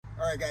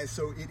right, guys,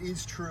 so it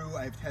is true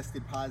I've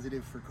tested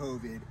positive for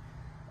COVID,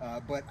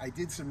 but I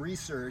did some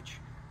research,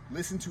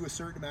 listened to a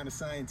certain amount of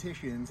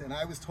scientists, and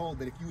I was told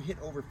that if you hit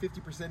over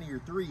 50% of your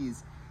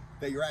threes,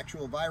 that your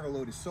actual viral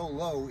load is so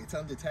low, it's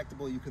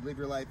undetectable, you could live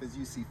your life as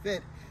you see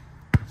fit.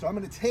 So I'm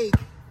going to take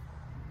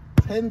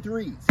 10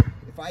 threes.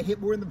 If I hit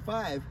more than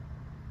 5,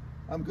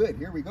 I'm good.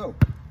 Here we go.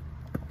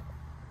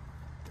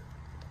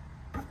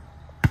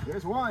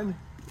 There's one.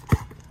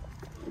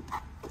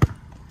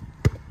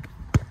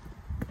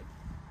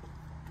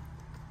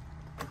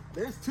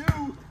 There's 2.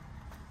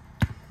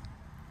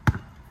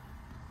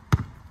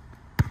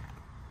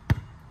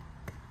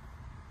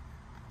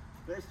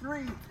 There's 3.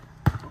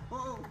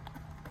 Oh,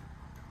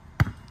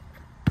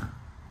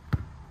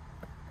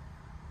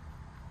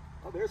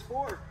 there's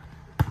 4.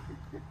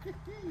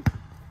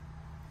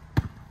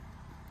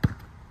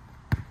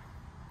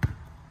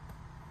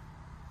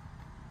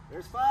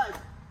 There's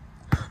 5.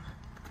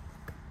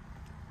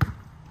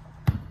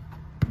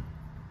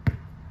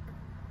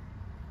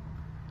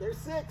 There's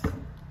 6.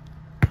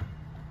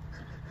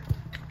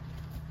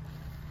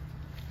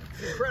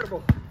 It's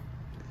incredible.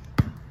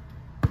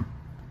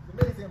 It's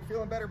amazing. I'm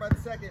feeling better by the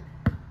second.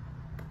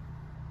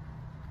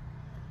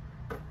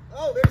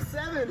 Oh, there's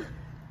 7.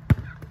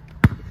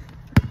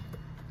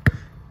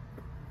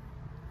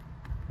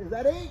 Is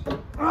that 8?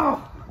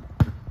 Oh.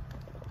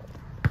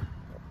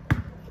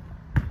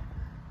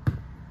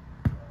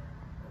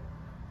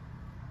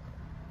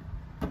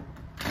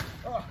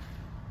 Oh,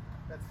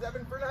 that's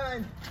 7 for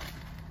 9.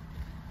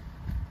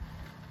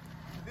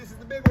 This is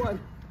the big one.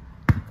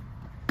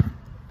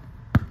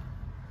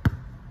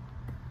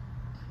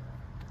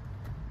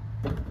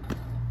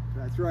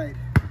 That's right.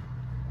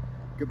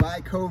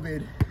 Goodbye,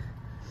 COVID.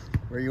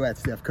 Where are you at,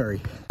 Steph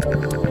Curry?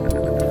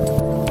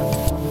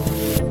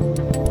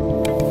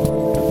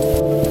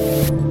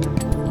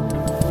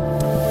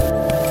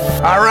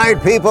 All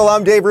right, people,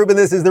 I'm Dave Rubin.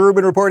 This is the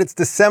Rubin Report. It's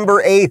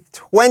December 8th,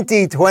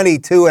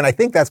 2022, and I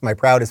think that's my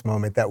proudest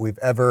moment that we've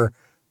ever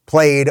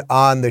played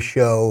on the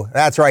show.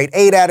 That's right,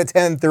 8 out of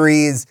 10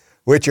 threes,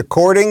 which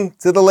according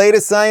to the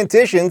latest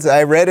scientists,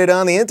 I read it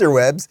on the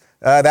interwebs,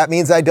 that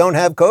means I don't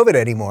have COVID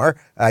anymore.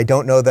 I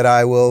don't know that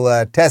I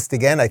will test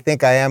again. I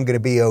think I am going to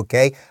be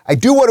okay. I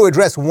do want to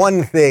address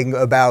one thing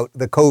about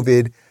the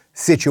COVID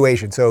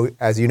situation. So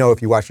as you know,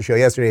 if you watched the show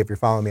yesterday, if you're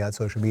following me on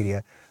social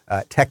media,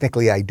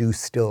 technically I do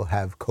still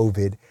have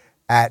COVID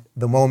at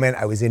the moment.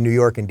 I was in New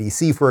York and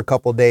DC for a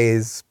couple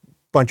days.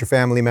 Bunch of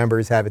family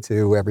members have it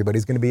too.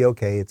 Everybody's going to be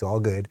okay. It's all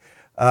good.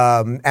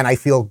 And I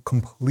feel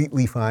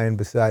completely fine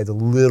besides a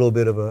little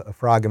bit of a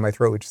frog in my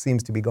throat, which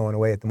seems to be going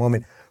away at the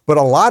moment. But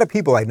a lot of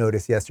people I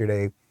noticed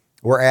yesterday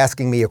were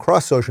asking me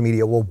across social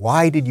media, well,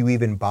 why did you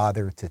even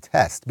bother to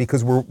test?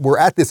 Because we're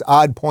at this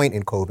odd point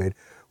in COVID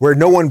where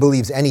no one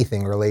believes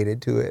anything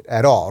related to it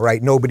at all,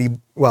 right?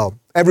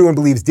 Everyone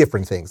believes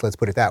different things, let's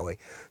put it that way.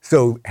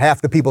 So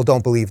half the people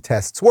don't believe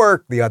tests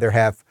work, the other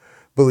half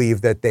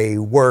believe that they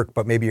work,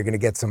 but maybe you're going to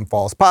get some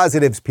false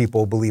positives.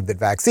 People believe that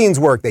vaccines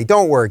work, they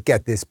don't work.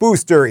 Get this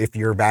booster. If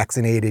you're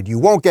vaccinated, you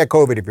won't get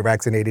COVID. If you're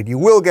vaccinated, you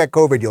will get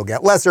COVID. You'll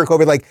get lesser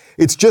COVID. Like,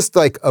 it's just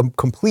like a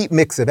complete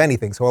mix of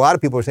anything. So a lot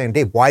of people are saying,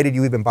 Dave, why did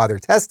you even bother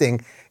testing?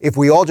 If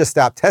we all just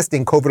stop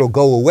testing, COVID will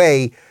go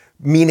away,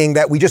 meaning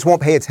that we just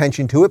won't pay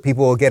attention to it.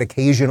 People will get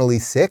occasionally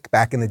sick.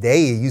 Back in the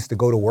day, you used to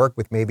go to work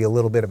with maybe a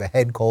little bit of a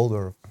head cold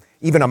or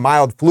even a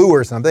mild flu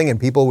or something, and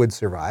people would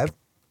survive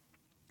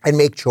and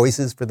make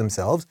choices for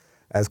themselves,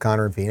 as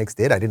Connor and Phoenix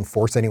did. I didn't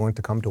force anyone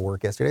to come to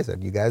work yesterday. I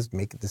said, you guys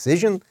make a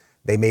decision.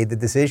 They made the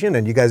decision,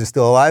 and you guys are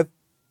still alive?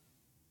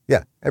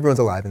 Yeah, everyone's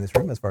alive in this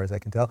room, as far as I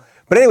can tell.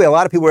 But anyway, a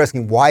lot of people were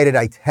asking, why did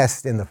I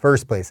test in the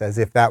first place? As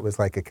if that was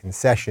like a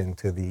concession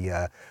to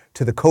the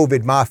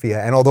COVID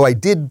mafia. And although I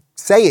did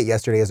say it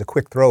yesterday as a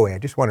quick throwaway, I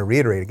just want to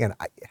reiterate again,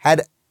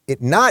 had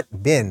it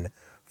not been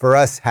for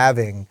us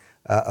having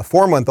a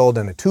 4-month-old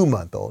and a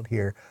 2-month-old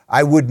here,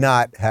 I would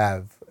not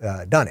have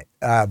done it.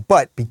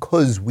 But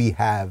because we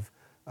have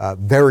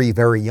very,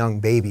 very young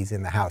babies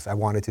in the house, I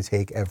wanted to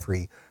take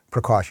every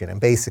precaution. And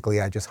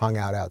basically, I just hung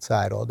out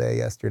outside all day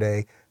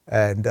yesterday,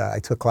 and I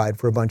took Clyde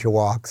for a bunch of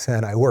walks,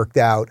 and I worked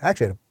out.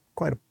 Actually, I had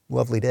quite a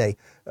lovely day.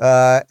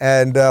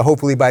 And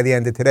hopefully by the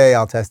end of today,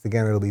 I'll test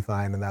again. It'll be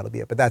fine, and that'll be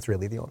it. But that's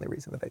really the only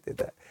reason that I did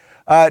that.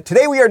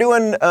 Today we are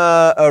doing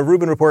a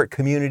Rubin Report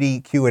community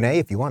Q&A.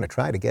 If you want to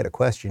try to get a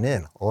question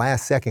in,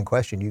 last second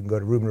question, you can go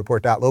to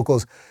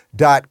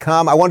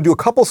rubinreport.locals.com. I want to do a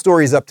couple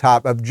stories up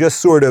top of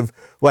just sort of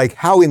like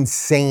how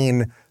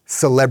insane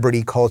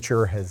celebrity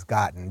culture has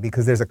gotten,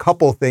 because there's a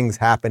couple things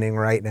happening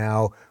right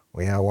now.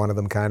 Well, yeah, one of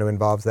them kind of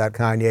involves that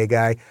Kanye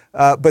guy.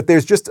 But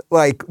there's just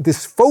like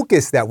this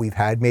focus that we've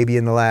had maybe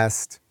in the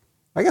last,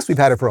 I guess we've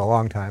had it for a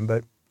long time,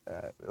 but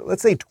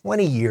let's say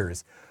 20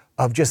 years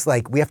of just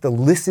like, we have to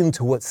listen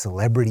to what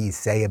celebrities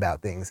say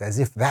about things as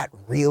if that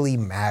really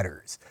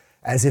matters.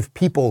 As if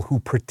people who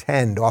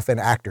pretend, often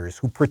actors,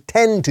 who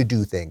pretend to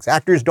do things.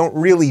 Actors don't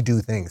really do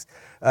things.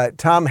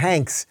 Tom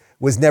Hanks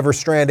was never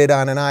stranded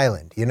on an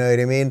island. You know what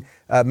I mean?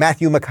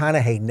 Matthew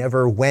McConaughey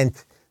never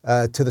went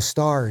to the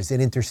stars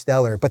in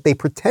Interstellar, but they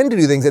pretend to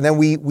do things, and then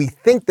we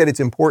think that it's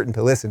important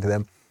to listen to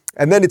them.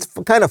 And then it's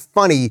kind of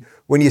funny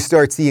when you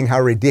start seeing how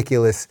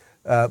ridiculous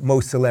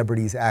most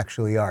celebrities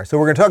actually are. So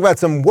we're going to talk about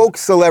some woke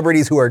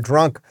celebrities who are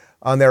drunk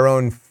on their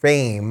own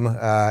fame,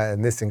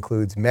 and this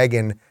includes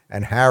Meghan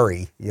and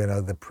Harry,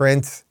 the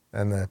prince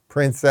and the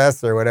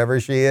princess or whatever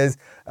she is,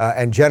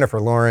 and Jennifer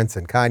Lawrence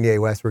and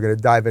Kanye West. We're going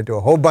to dive into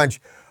a whole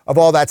bunch of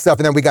all that stuff.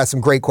 And then we got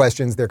some great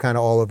questions. They're kind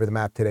of all over the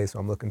map today, so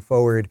I'm looking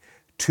forward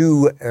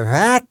to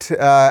that.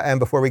 And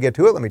before we get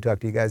to it, let me talk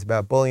to you guys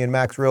about Bullion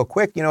Max real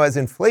quick. As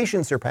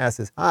inflation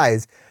surpasses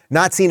highs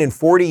not seen in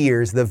 40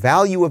 years, the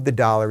value of the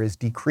dollar is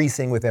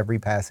decreasing with every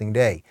passing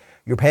day.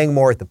 You're paying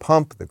more at the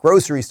pump, the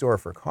grocery store,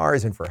 for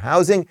cars, and for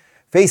housing.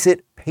 Face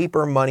it,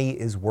 paper money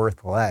is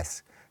worth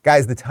less.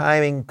 Guys, the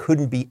timing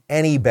couldn't be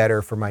any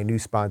better for my new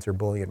sponsor,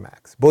 Bullion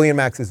Max. Bullion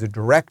Max is a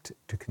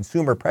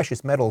direct-to-consumer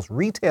precious metals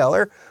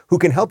retailer who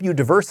can help you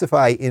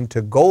diversify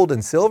into gold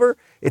and silver.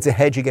 It's a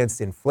hedge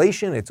against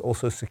inflation. It's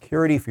also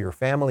security for your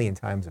family in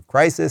times of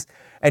crisis.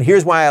 And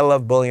here's why I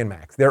love Bullion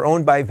Max. They're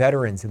owned by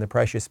veterans in the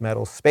precious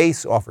metals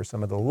space, offer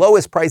some of the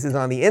lowest prices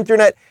on the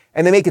internet,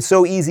 and they make it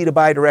so easy to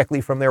buy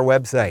directly from their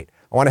website.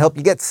 I want to help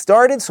you get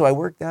started, so I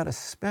worked out a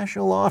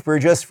special offer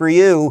just for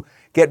you.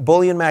 Get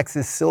Bullion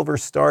Max's Silver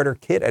Starter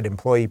Kit at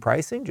employee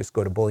pricing. Just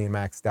go to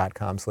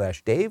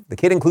bullionmax.com/Dave. The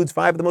kit includes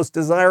 5 of the most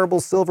desirable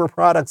silver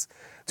products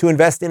to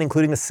invest in,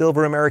 including a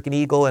silver American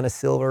Eagle and a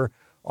silver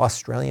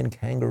Australian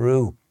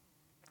Kangaroo.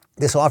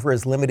 This offer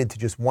is limited to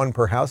just 1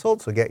 per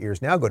household, so get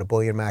yours now. Go to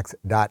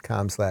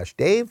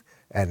bullionmax.com/Dave.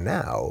 And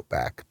now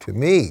back to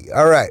me.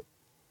 All right.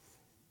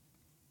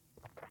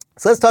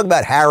 So let's talk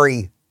about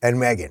Harry and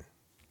Meghan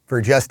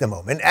for just a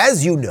moment.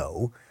 As you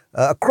know,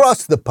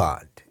 across the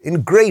pond,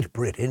 in Great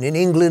Britain, in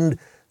England,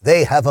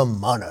 they have a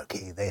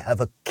monarchy. They have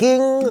a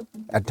king,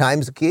 at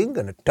times a king,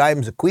 and at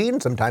times a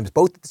queen, sometimes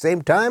both at the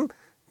same time.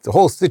 It's a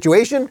whole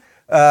situation.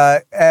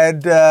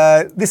 And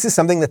this is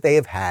something that they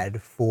have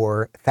had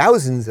for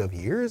thousands of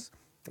years.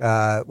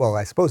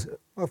 I suppose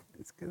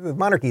the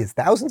monarchy is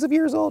thousands of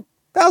years old.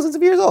 Thousands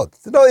of years old.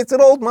 It's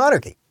an old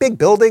monarchy. Big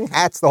building,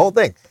 hats, the whole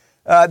thing.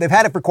 They've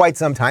had it for quite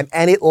some time,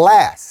 and it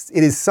lasts.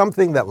 It is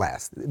something that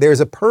lasts.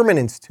 There's a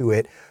permanence to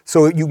it.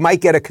 So you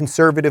might get a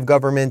conservative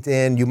government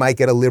in, you might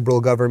get a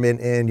liberal government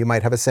in, you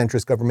might have a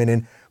centrist government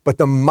in, but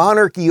the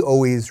monarchy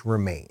always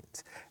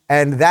remains.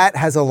 And that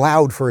has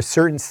allowed for a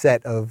certain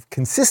set of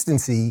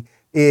consistency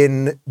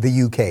in the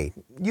UK.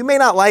 You may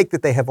not like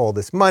that they have all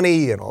this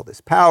money and all this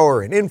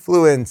power and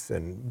influence,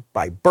 and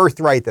by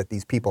birthright that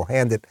these people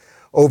hand it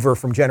over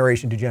from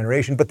generation to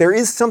generation. But there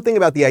is something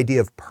about the idea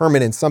of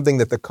permanence, something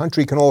that the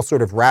country can all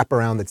sort of wrap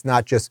around that's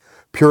not just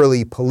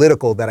purely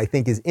political, that I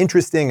think is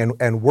interesting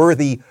and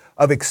worthy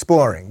of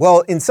exploring. Well,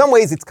 in some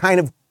ways, it's kind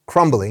of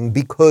crumbling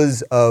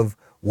because of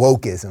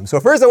wokeism. So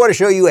first I want to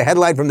show you a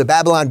headline from the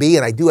Babylon Bee,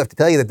 and I do have to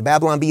tell you that the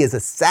Babylon Bee is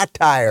a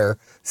satire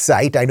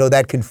site. I know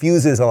that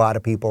confuses a lot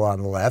of people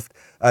on the left.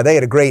 They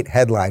had a great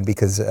headline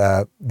because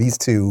these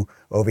two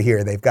over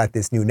here, they've got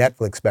this new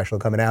Netflix special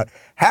coming out.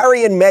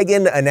 Harry and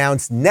Meghan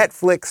announced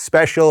Netflix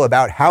special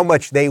about how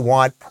much they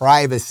want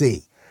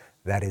privacy.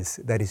 That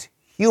is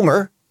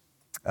humor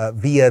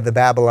via the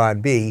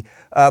Babylon Bee.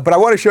 But I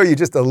want to show you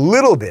just a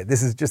little bit.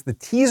 This is just the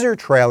teaser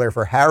trailer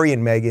for Harry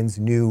and Meghan's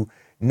new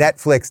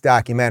Netflix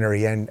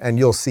documentary, and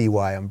you'll see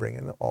why I'm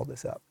bringing all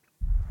this up.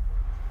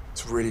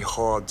 It's really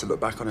hard to look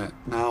back on it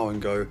now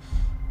and go,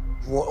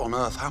 what on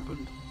earth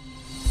happened?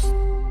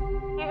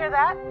 You hear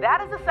that? That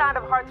is the sound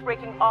of hearts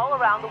breaking all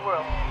around the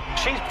world.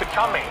 She's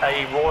becoming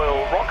a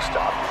royal rock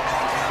star.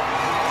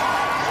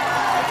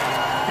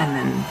 And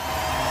then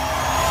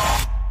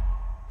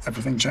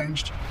Everything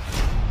changed.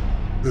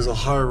 There's a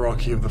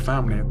hierarchy of the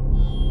family.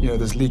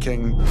 There's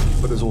leaking,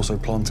 but there's also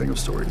planting of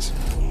stories.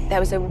 There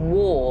was a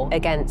war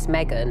against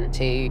Meghan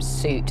to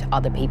suit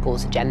other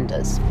people's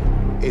agendas.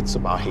 It's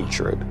about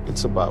hatred.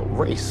 It's about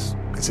race.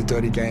 It's a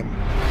dirty game.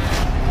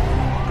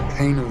 The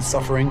pain and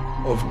suffering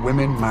of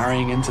women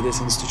marrying into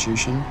this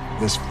institution,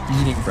 this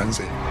feeding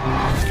frenzy.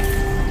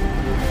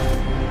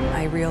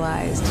 I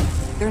realized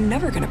they're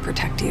never going to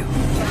protect you.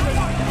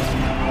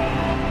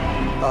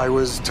 I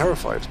was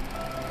terrified.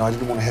 I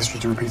didn't want history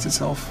to repeat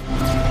itself.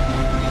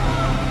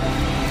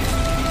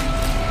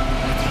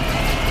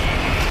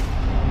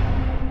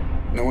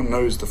 No one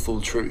knows the full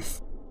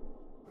truth.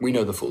 We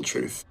know the full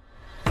truth.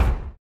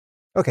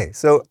 Okay,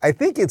 so I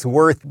think it's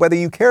worth, whether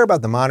you care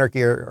about the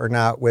monarchy or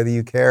not, whether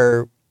you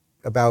care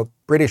about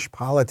British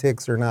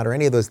politics or not, or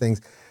any of those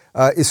things,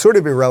 is sort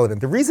of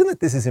irrelevant. The reason that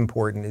this is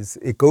important is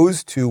it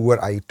goes to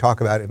what I talk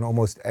about in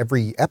almost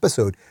every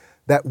episode,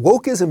 that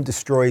wokeism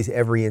destroys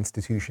every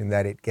institution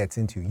that it gets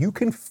into. You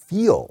can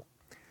feel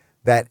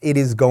that it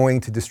is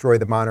going to destroy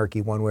the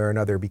monarchy one way or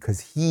another because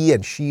he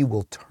and she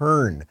will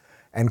turn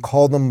and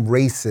call them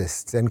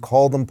racists and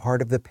call them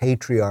part of the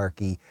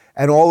patriarchy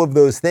and all of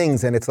those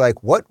things. And it's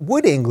like, what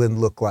would England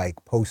look like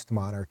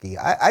post-monarchy?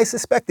 I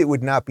suspect it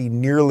would not be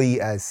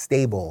nearly as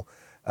stable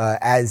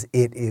as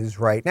it is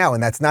right now.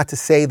 And that's not to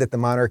say that the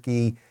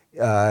monarchy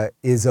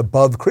is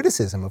above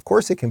criticism. Of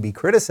course, it can be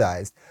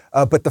criticized,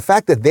 but the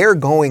fact that they're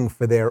going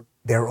for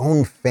their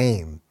own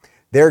fame,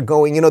 they're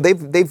going,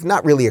 they've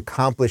not really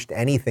accomplished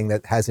anything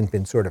that hasn't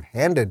been sort of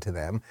handed to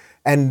them.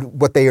 And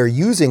what they are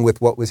using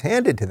with what was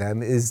handed to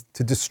them is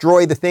to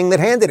destroy the thing that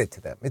handed it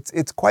to them.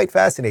 It's quite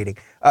fascinating.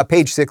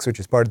 Page 6, which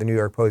is part of the New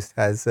York Post,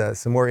 has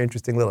some more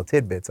interesting little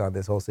tidbits on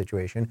this whole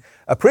situation.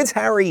 Prince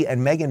Harry and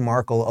Meghan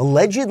Markle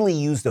allegedly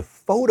used a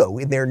photo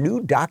in their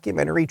new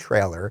documentary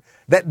trailer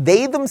that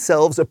they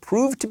themselves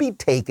approved to be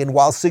taken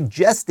while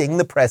suggesting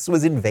the press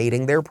was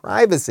invading their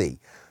privacy.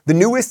 The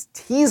newest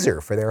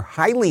teaser for their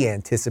highly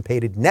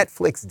anticipated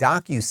Netflix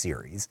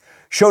docuseries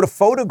showed a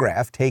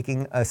photographer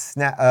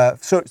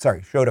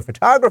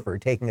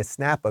taking a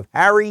snap of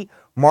Harry,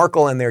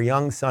 Markle, and their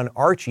young son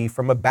Archie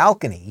from a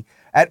balcony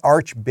at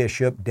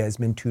Archbishop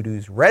Desmond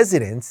Tutu's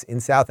residence in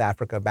South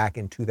Africa back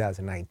in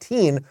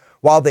 2019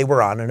 while they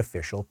were on an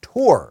official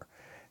tour.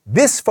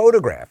 This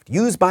photograph,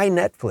 used by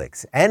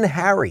Netflix and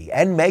Harry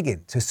and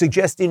Meghan to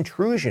suggest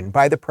intrusion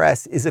by the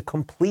press, is a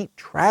complete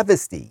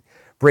travesty.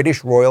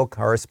 British royal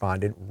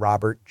correspondent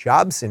Robert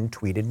Jobson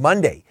tweeted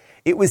Monday.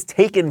 It was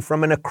taken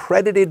from an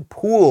accredited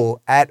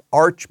pool at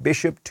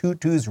Archbishop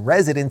Tutu's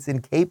residence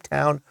in Cape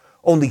Town.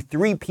 Only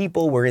 3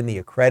 people were in the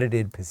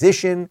accredited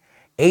position.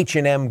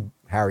 H&M,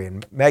 Harry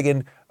and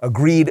Meghan,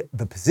 agreed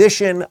the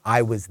position.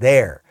 I was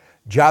there.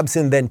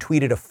 Jobson then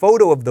tweeted a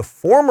photo of the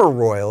former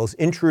royals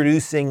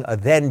introducing a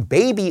then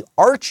baby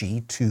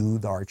Archie to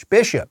the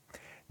Archbishop.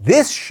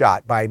 This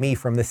shot by me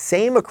from the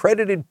same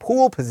accredited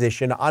pool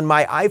position on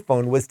my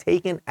iPhone was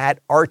taken at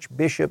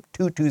Archbishop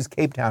Tutu's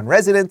Cape Town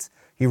residence,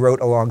 he wrote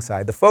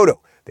alongside the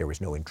photo. There was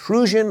no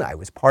intrusion. I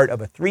was part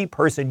of a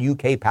 3-person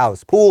UK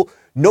palace pool.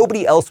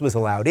 Nobody else was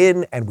allowed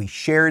in, and we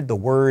shared the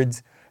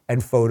words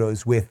and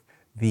photos with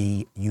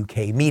the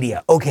UK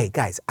media. Okay,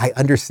 guys, I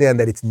understand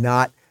that it's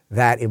not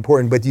that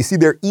important, but you see,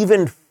 they're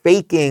even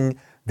faking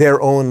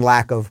their own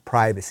lack of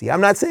privacy. I'm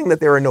not saying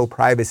that there are no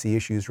privacy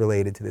issues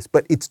related to this,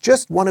 but it's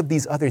just one of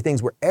these other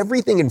things where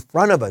everything in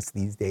front of us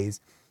these days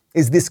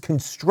is this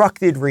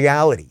constructed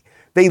reality.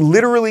 They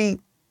literally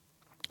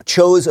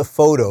chose a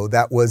photo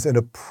that was an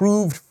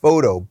approved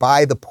photo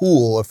by the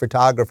pool of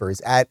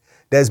photographers at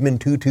Desmond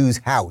Tutu's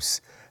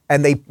house,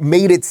 and they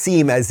made it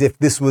seem as if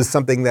this was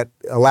something that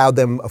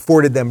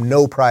afforded them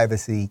no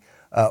privacy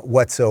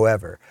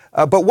whatsoever.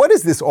 But what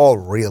is this all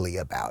really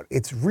about?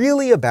 It's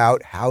really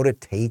about how to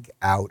take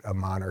out a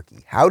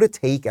monarchy, how to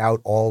take out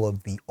all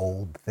of the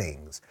old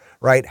things,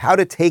 right? How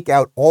to take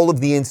out all of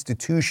the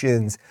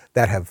institutions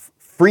that have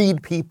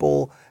freed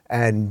people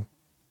and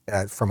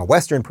from a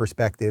Western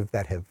perspective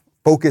that have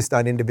focused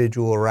on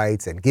individual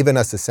rights and given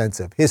us a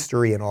sense of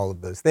history and all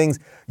of those things.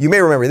 You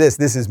may remember this.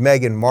 This is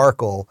Meghan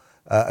Markle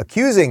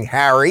accusing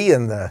Harry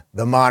and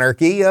the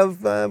monarchy of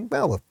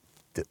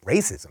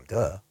racism,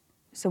 duh.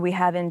 So we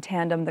have in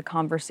tandem the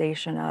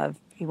conversation of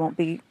he won't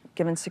be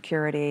given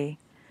security,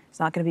 he's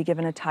not going to be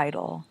given a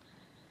title,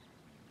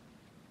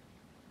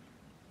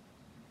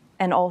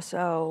 and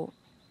also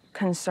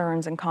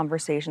concerns and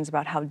conversations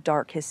about how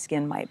dark his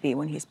skin might be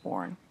when he's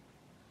born.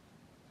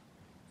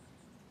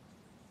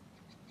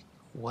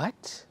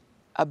 What?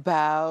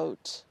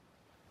 About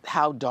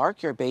how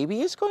dark your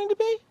baby is going to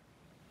be?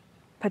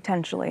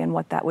 Potentially, and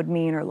what that would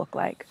mean or look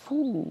like.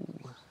 Ooh.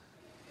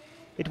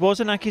 It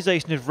was an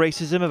accusation of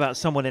racism about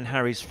someone in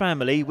Harry's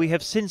family. We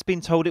have since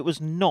been told it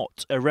was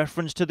not a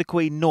reference to the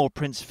Queen nor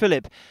Prince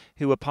Philip,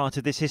 who were part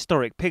of this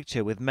historic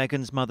picture with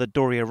Meghan's mother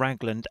Doria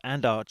Ragland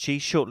and Archie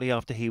shortly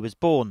after he was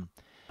born.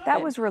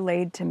 That was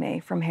relayed to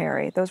me from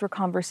Harry. Those were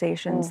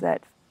conversations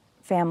that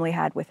family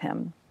had with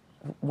him.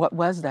 What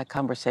was that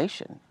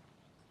conversation?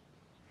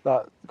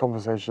 That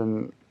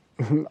conversation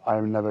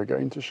I'm never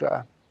going to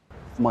share.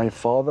 My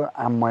father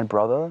and my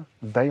brother,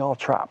 they are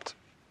trapped.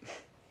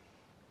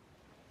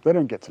 They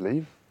don't get to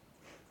leave.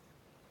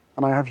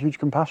 And I have huge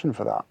compassion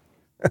for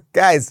that.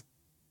 Guys,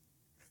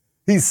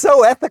 he's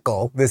so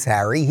ethical, this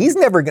Harry. He's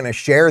never going to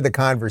share the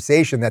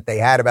conversation that they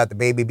had about the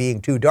baby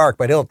being too dark,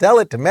 but he'll tell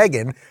it to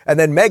Meghan, and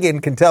then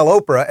Meghan can tell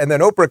Oprah, and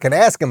then Oprah can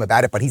ask him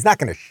about it, but he's not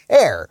going to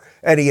share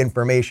any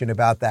information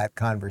about that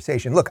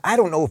conversation. Look, I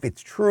don't know if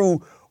it's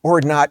true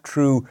or not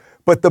true,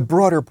 but the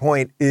broader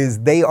point is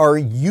they are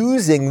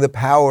using the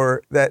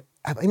power that,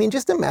 I mean,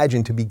 just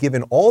imagine to be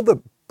given all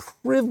the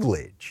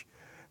privilege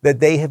that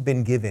they have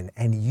been given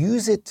and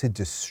use it to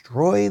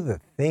destroy the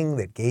thing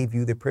that gave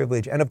you the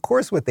privilege. And of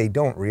course, what they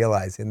don't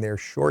realize in their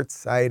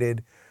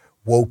short-sighted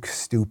woke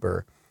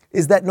stupor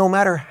is that no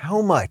matter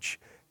how much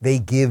they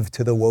give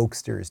to the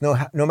wokesters,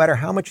 no matter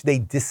how much they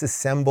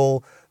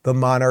disassemble the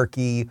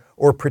monarchy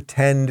or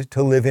pretend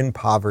to live in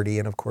poverty,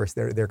 and of course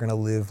they're going to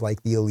live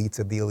like the elites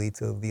of the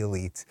elites of the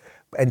elites,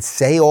 and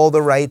say all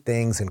the right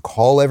things and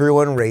call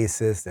everyone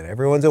racist and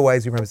everyone's a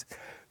white supremacist,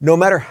 no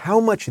matter how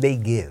much they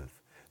give,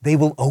 they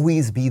will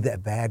always be the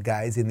bad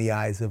guys in the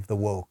eyes of the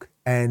woke.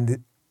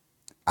 And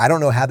I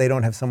don't know how they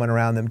don't have someone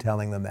around them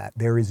telling them that.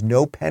 There is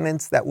no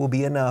penance that will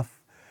be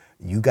enough.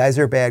 You guys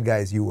are bad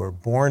guys. You were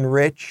born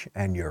rich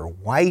and you're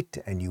white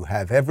and you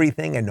have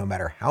everything. And no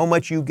matter how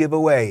much you give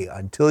away,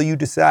 until you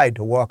decide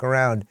to walk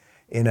around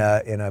in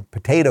a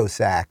potato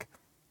sack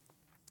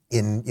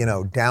in,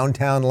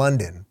 downtown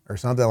London or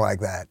something like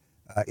that,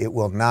 it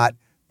will not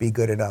be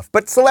good enough.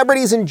 But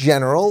celebrities in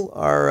general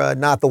are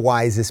not the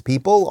wisest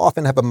people,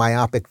 often have a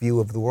myopic view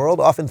of the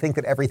world, often think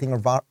that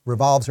everything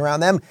revolves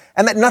around them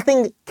and that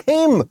nothing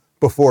came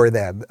before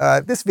them.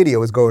 This video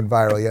was going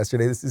viral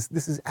yesterday. This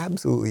is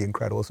absolutely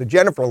incredible. So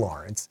Jennifer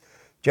Lawrence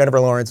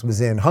was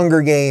in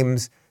Hunger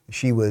Games.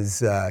 She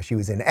was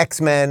in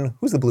X-Men.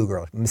 Who's the blue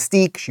girl?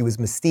 Mystique. She was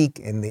Mystique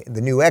in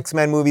the new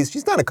X-Men movies.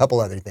 She's done a couple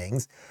other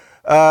things.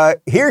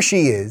 Here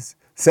she is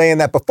saying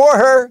that before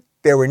her,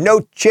 there were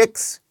no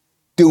chicks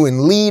doing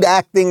lead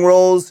acting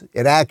roles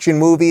in action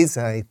movies.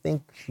 I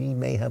think she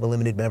may have a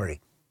limited memory.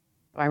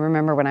 I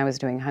remember when I was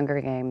doing Hunger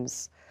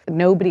Games,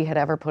 nobody had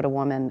ever put a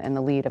woman in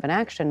the lead of an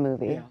action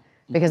movie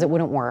because it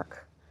wouldn't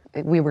work.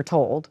 We were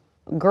told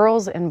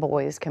girls and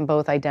boys can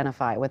both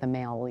identify with a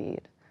male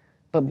lead,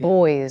 but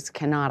boys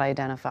cannot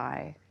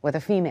identify with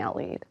a female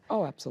lead.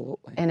 Oh,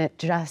 absolutely. And it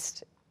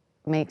just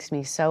makes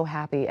me so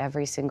happy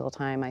every single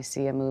time I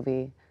see a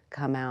movie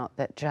come out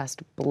that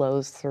just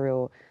blows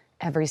through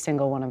every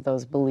single one of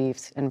those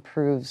beliefs and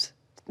proves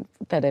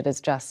that it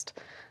is just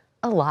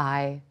a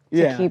lie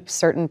to keep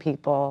certain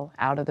people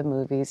out of the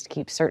movies, to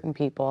keep certain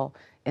people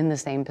in the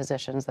same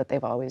positions that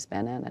they've always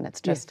been in. And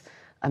it's just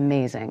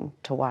amazing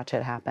to watch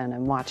it happen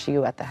and watch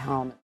you at the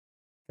helm.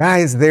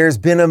 Guys, there's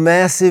been a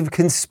massive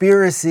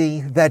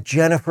conspiracy that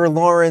Jennifer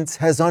Lawrence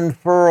has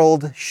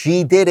unfurled.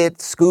 She did it,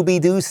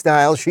 Scooby-Doo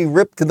style. She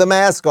ripped the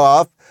mask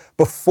off.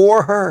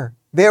 Before her,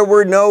 there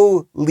were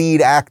no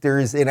lead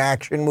actors in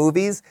action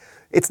movies.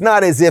 It's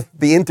not as if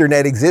the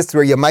internet exists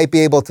where you might be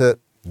able to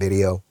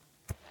video.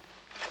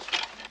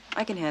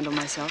 I can handle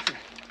myself.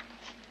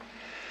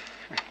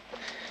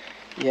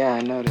 Yeah,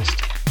 I noticed.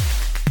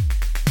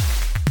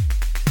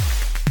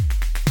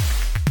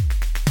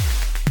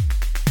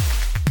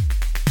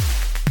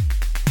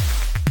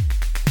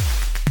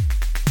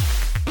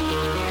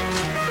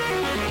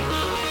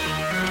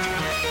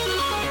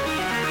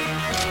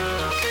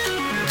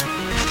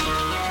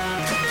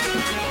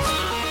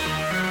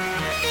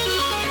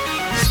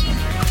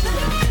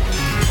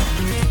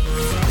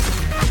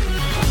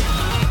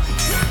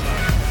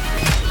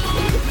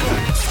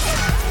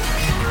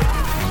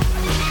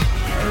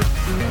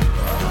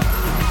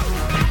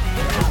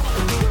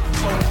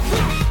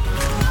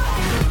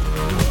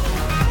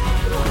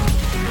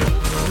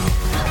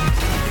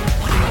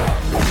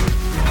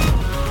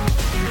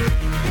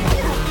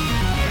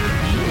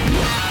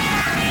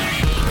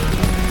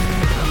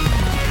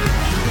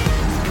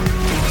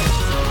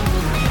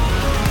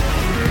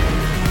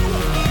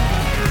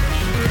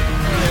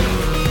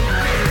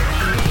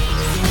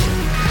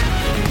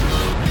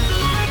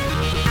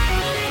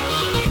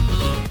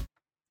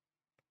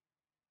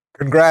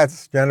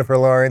 Congrats, Jennifer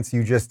Lawrence.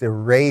 You just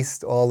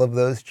erased all of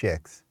those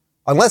chicks.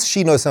 Unless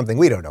she knows something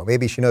we don't know.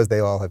 Maybe she knows they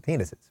all have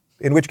penises.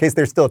 In which case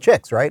they're still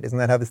chicks, right? Isn't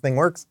that how this thing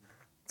works?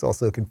 It's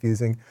also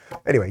confusing.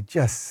 Anyway,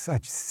 just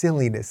such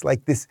silliness.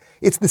 Like this,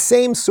 it's the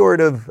same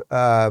sort of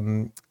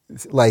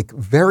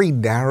very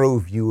narrow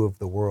view of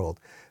the world.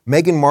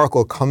 Meghan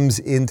Markle comes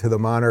into the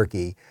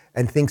monarchy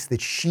and thinks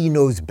that she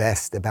knows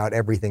best about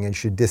everything and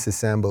should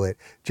disassemble it.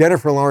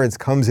 Jennifer Lawrence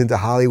comes into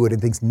Hollywood and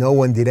thinks no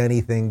one did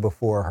anything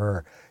before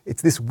her.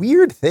 It's this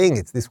weird thing.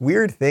 It's this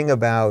weird thing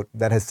about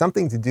that has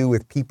something to do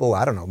with people,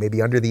 I don't know,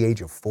 maybe under the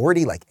age of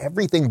 40. Like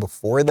everything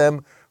before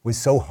them was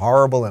so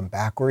horrible and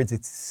backwards.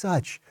 It's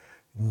such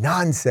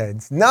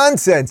nonsense.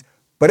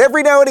 But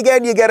every now and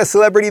again, you get a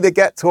celebrity that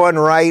gets one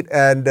right.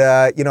 And,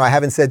 I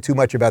haven't said too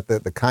much about the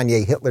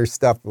Kanye Hitler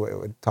stuff. We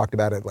talked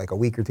about it like a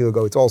week or two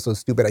ago. It's also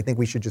stupid. I think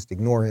we should just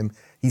ignore him.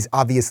 He's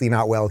obviously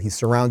not well. He's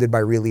surrounded by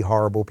really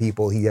horrible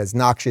people. He has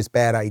noxious,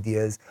 bad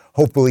ideas.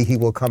 Hopefully he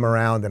will come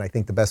around. And I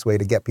think the best way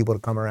to get people to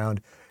come around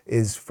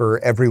is for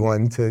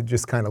everyone to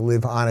just kind of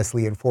live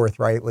honestly and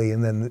forthrightly.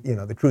 And then,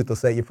 the truth will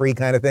set you free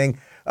kind of thing.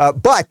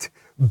 But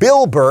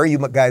Bill Burr, you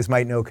guys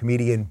might know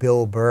comedian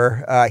Bill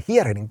Burr. He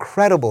had an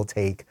incredible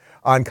take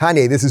on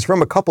Kanye. This is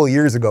from a couple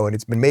years ago, and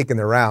it's been making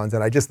the rounds,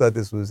 and I just thought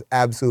this was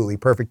absolutely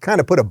perfect. Kind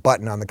of put a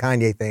button on the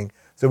Kanye thing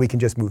so we can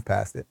just move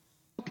past it.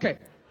 Okay,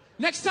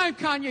 next time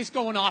Kanye's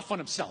going off on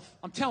himself,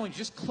 I'm telling you,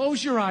 just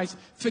close your eyes,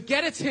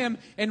 forget it's him,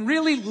 and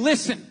really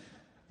listen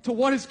to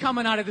what is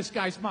coming out of this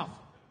guy's mouth.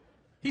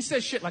 He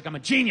says shit like, I'm a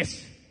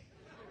genius.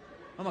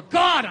 I'm a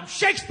god. I'm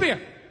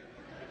Shakespeare.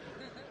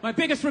 My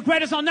biggest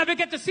regret is I'll never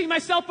get to see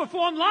myself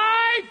perform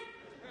live.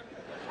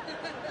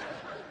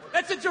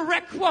 That's a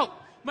direct quote.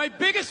 My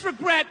biggest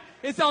regret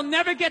is I'll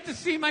never get to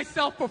see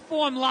myself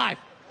perform live.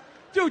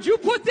 Dude, you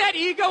put that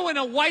ego in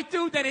a white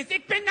dude that is,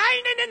 ich bin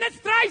einen in der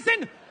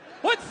Streisen.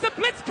 What's the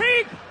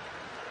Blitzkrieg?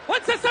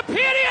 What's a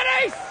superior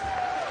race?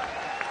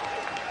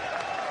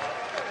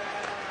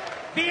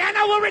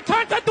 Vienna will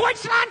return to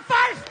Deutschland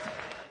first.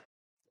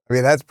 I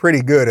mean, that's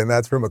pretty good, and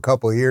that's from a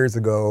couple years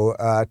ago.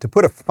 To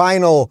put a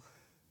final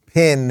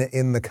pin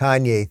in the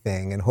Kanye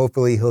thing, and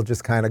hopefully he'll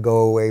just kind of go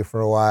away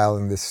for a while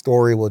and this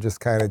story will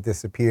just kind of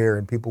disappear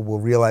and people will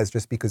realize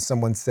just because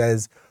someone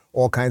says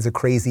all kinds of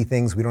crazy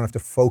things, we don't have to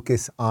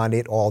focus on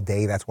it all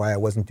day. That's why I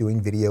wasn't doing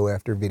video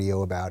after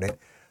video about it.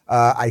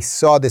 I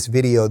saw this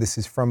video. This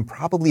is from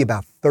probably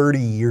about 30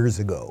 years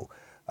ago.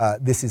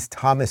 This is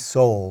Thomas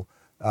Sowell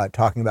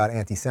talking about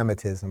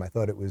anti-Semitism. I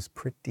thought it was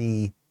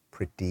pretty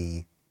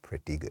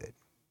good.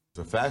 It's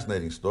a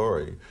fascinating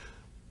story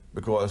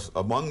because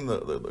among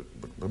the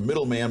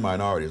middleman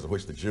minorities, of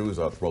which the Jews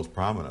are the most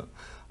prominent,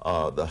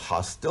 the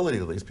hostility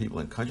to these people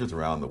in countries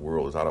around the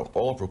world is out of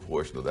all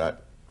proportion to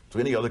that, to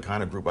any other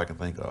kind of group I can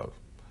think of.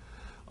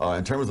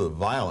 In terms of the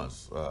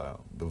violence,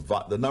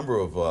 the number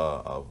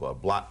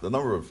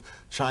of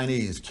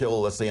Chinese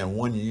killed, let's say, in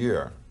 1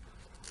 year,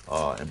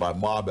 and by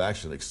mob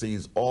action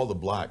exceeds all the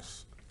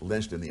blacks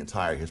lynched in the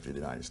entire history of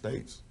the United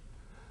States.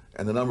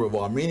 And the number of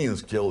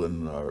Armenians killed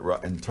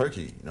in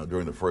Turkey,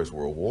 during the First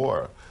World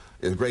War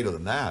is greater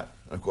than that.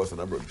 And of course, the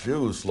number of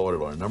Jews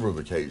slaughtered on a number of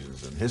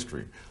occasions in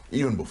history,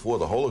 even before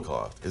the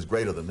Holocaust, is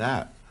greater than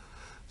that.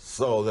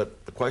 So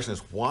that the question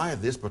is, why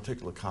this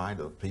particular kind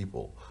of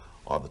people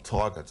are the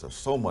targets of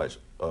so much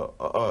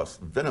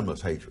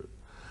venomous hatred?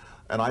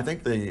 And I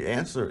think the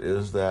answer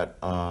is that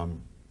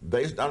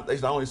they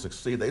not only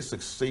succeed, they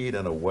succeed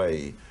in a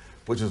way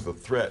which is a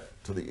threat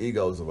to the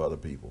egos of other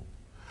people.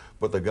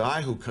 But the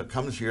guy who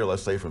comes here,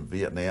 let's say from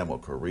Vietnam or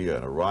Korea,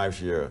 and arrives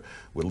here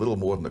with little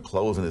more than the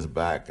clothes on his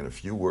back and a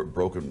few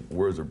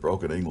words of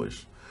broken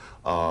English,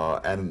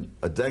 and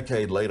a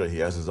decade later he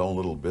has his own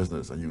little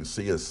business, and you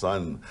see his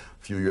son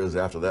a few years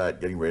after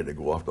that getting ready to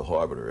go off to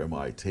Harvard or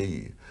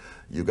MIT,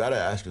 you got to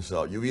ask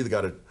yourself, you either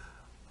got to,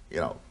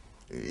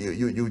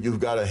 you've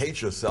got to hate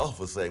yourself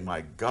for saying,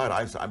 my God,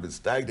 I've been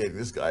stagnating,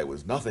 this guy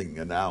was nothing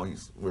and now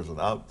he's risen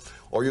up,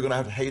 or you're going to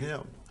have to hate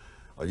him.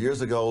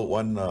 Years ago,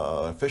 one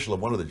official of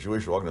one of the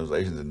Jewish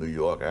organizations in New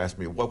York asked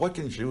me, what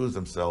can Jews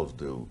themselves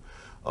do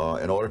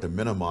in order to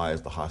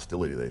minimize the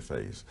hostility they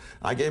face?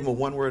 And I gave him a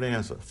one-word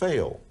answer: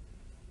 fail.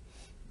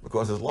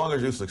 Because as long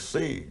as you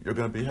succeed, you're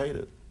going to be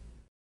hated.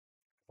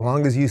 As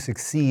long as you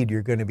succeed,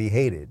 you're going to be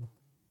hated.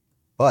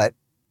 But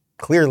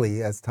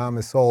clearly, as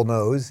Thomas Sowell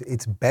knows,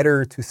 it's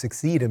better to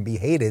succeed and be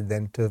hated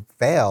than to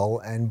fail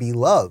and be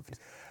loved.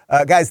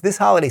 Guys, this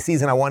holiday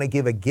season, I want to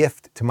give a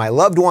gift to my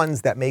loved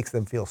ones that makes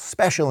them feel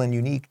special and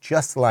unique,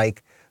 just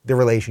like the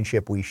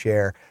relationship we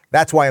share.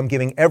 That's why I'm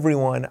giving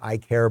everyone I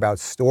care about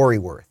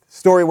Storyworth.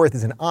 Storyworth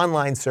is an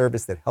online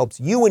service that helps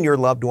you and your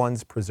loved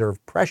ones preserve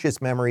precious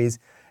memories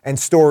and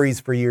stories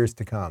for years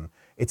to come.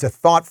 It's a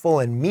thoughtful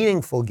and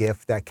meaningful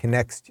gift that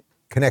connects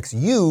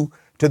you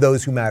to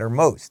those who matter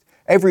most.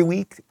 Every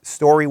week,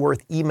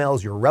 Storyworth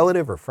emails your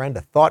relative or friend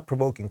a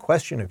thought-provoking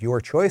question of your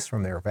choice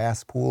from their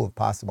vast pool of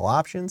possible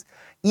options.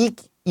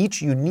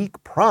 Each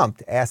unique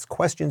prompt asks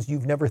questions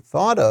you've never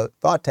thought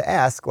to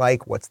ask,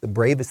 like, what's the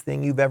bravest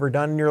thing you've ever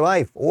done in your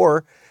life?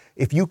 Or,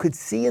 if you could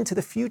see into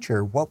the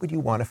future, what would you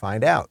want to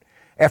find out?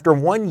 After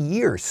 1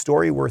 year,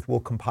 Storyworth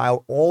will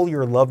compile all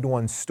your loved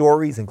ones'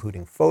 stories,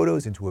 including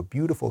photos, into a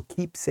beautiful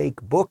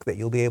keepsake book that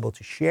you'll be able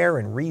to share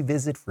and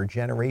revisit for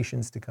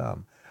generations to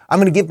come. I'm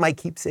going to give my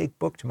keepsake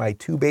book to my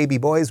 2 baby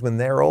boys when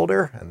they're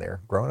older, and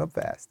they're growing up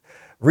fast.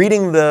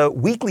 Reading the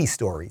weekly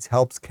stories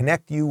helps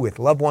connect you with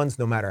loved ones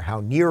no matter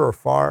how near or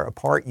far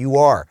apart you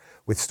are.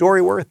 With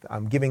Storyworth,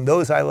 I'm giving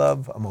those I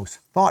love a most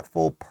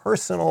thoughtful,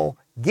 personal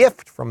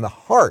gift from the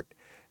heart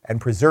and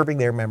preserving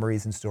their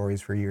memories and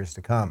stories for years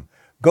to come.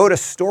 Go to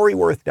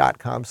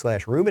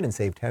storyworth.com/Rubin and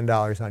save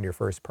 $10 on your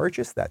first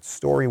purchase. That's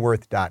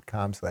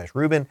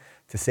storyworth.com/Rubin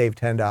to save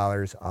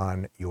 $10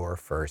 on your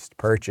first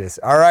purchase.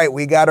 All right,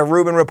 we got a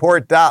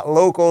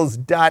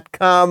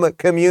RubinReport.locals.com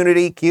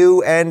community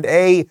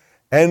Q&A,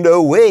 and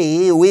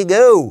away we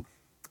go.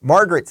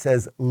 Margaret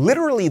says,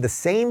 literally the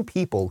same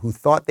people who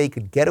thought they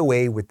could get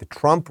away with the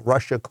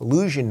Trump-Russia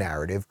collusion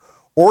narrative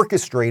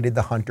orchestrated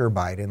the Hunter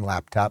Biden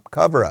laptop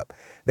cover-up.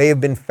 They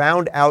have been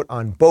found out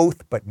on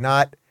both, but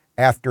not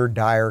after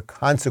dire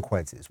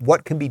consequences.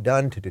 What can be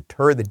done to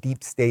deter the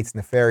deep state's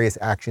nefarious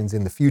actions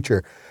in the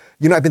future?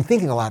 I've been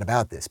thinking a lot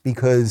about this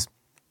because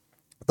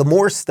the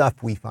more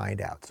stuff we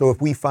find out, so if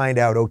we find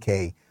out,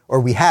 okay, or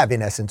we have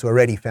in essence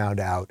already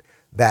found out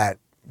that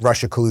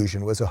Russia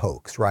collusion was a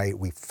hoax, right?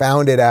 We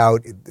found it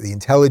out, the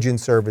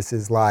intelligence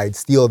services lied,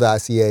 Steele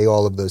dossier,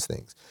 all of those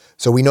things.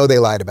 So we know they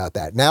lied about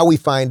that. Now we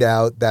find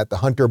out that the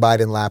Hunter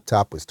Biden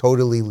laptop was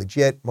totally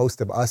legit. Most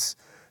of us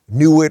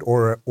knew it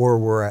or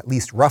were at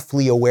least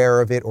roughly aware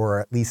of it,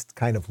 or at least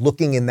kind of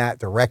looking in that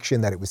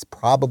direction that it was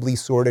probably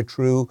sort of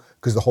true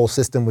because the whole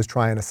system was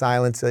trying to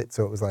silence it.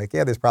 So it was like,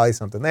 yeah, there's probably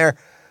something there.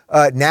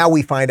 Now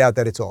we find out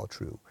that it's all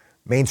true.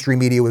 Mainstream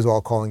media was all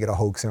calling it a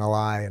hoax and a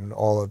lie, and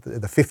all of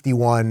the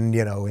 51,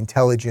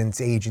 intelligence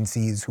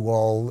agencies who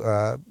all,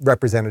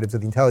 representatives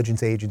of the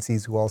intelligence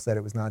agencies who all said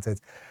it was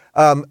nonsense.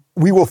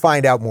 We will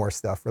find out more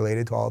stuff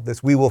related to all of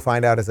this. We will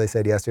find out, as I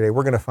said yesterday,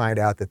 we're going to find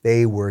out that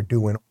they were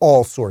doing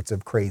all sorts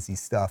of crazy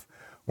stuff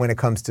when it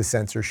comes to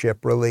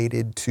censorship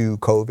related to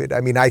COVID.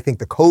 I mean, I think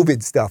the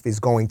COVID stuff is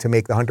going to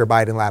make the Hunter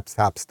Biden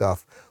laptop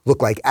stuff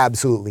look like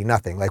absolutely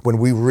nothing. Like when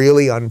we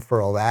really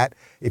unfurl that,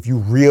 if you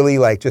really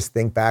like just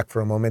think back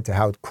for a moment to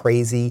how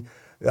crazy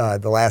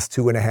the last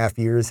 2.5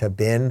 years have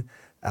been,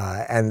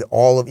 and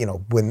all of,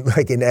 when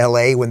like in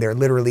LA, when they're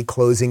literally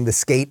closing the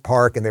skate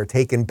park and they're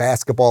taking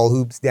basketball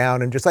hoops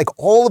down and just like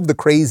all of the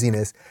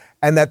craziness,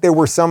 and that there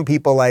were some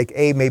people like,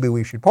 hey, maybe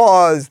we should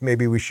pause,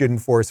 maybe we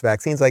shouldn't force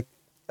vaccines. Like,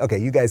 okay,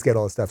 you guys get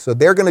all this stuff. So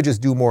they're going to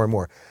just do more and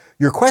more.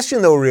 Your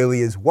question though really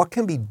is, what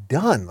can be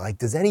done? Like,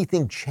 does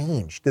anything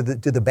change? Do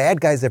the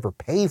bad guys ever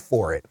pay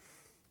for it?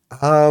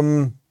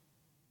 Not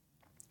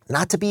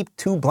to be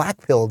too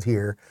black-pilled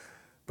here,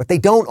 but they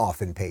don't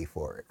often pay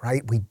for it,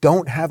 right? We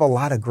don't have a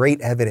lot of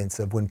great evidence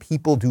of when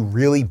people do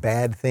really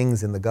bad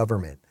things in the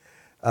government,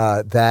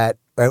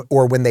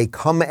 or when they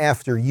come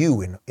after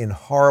you in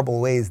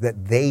horrible ways,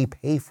 that they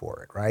pay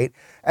for it, right?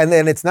 And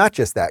then it's not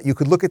just that. You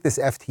could look at this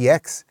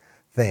FTX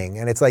thing,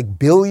 and it's like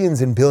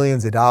billions and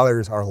billions of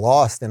dollars are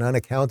lost and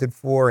unaccounted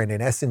for and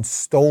in essence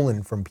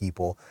stolen from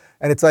people.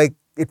 And it's like,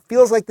 it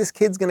feels like this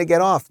kid's going to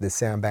get off, this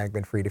Sam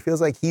Bankman-Fried. It feels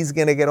like he's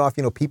going to get off.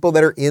 People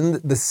that are in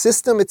the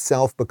system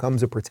itself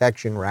becomes a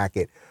protection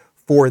racket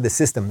for the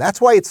system. That's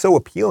why it's so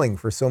appealing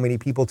for so many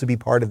people to be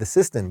part of the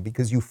system,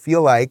 because you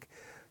feel like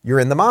you're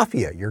in the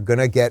mafia. You're going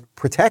to get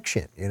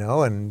protection,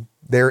 and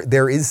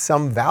there is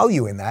some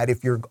value in that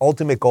if your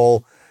ultimate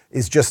goal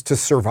is just to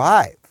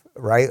survive,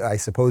 right? I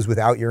suppose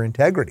without your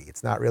integrity.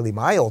 It's not really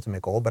my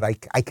ultimate goal, but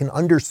I can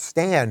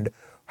understand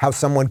how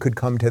someone could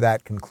come to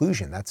that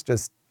conclusion. That's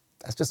just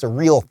a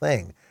real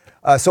thing.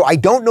 So I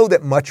don't know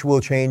that much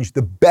will change.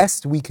 The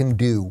best we can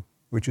do,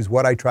 which is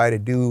what I try to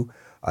do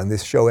on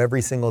this show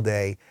every single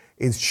day,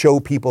 is show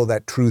people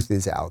that truth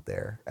is out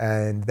there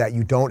and that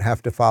you don't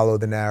have to follow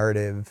the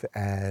narrative,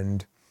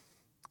 and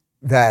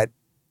that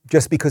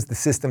just because the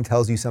system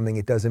tells you something,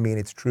 it doesn't mean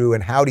it's true.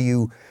 And how do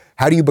you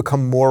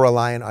become more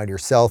reliant on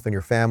yourself and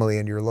your family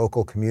and your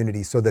local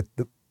community so that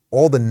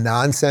all the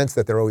nonsense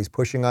that they're always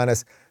pushing on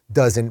us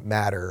doesn't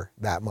matter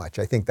that much?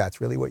 I think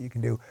that's really what you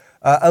can do.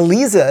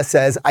 Eliza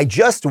says, I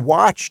just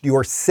watched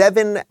your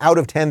 7 out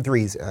of 10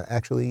 threes.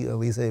 Actually,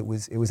 Eliza, it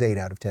was 8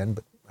 out of 10,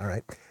 but all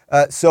right.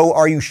 So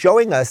are you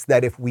showing us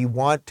that if we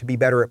want to be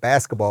better at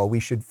basketball, we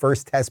should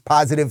first test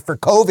positive for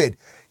COVID?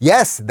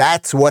 Yes,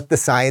 that's what the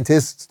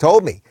scientists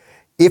told me.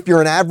 If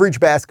you're an average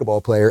basketball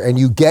player and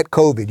you get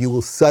COVID, you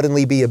will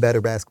suddenly be a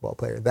better basketball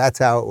player. That's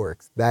how it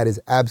works. That is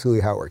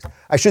absolutely how it works.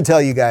 I should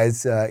tell you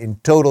guys, in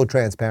total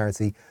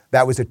transparency,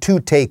 that was a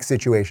 2-take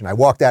situation. I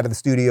walked out of the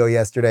studio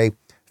yesterday.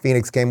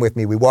 Phoenix came with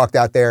me. We walked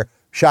out there,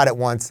 shot it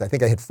once. I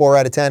think I hit 4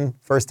 out of 10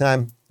 first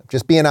time.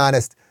 Just being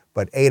honest,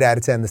 but 8 out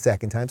of 10 the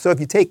second time. So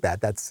if you take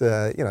that, that's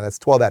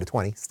 12 out of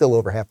 20. Still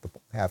over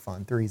half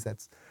on threes.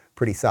 That's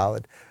pretty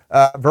solid.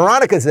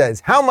 Veronica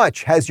says, how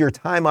much has your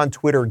time on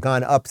Twitter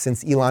gone up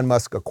since Elon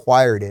Musk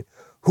acquired it?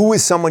 Who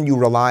is someone you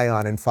rely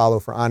on and follow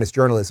for honest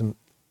journalism?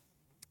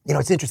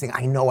 It's interesting.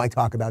 I know I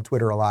talk about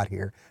Twitter a lot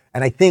here.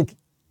 And I think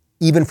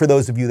even for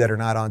those of you that are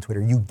not on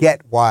Twitter, you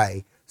get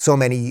why so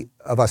many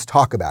of us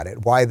talk about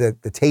it, why the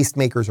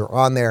tastemakers are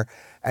on there,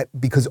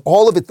 because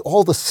all of it,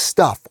 all the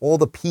stuff, all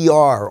the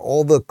PR,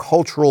 all the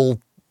cultural,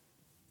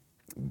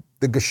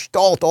 the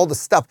gestalt, all the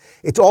stuff,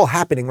 it's all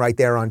happening right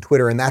there on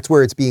Twitter, and that's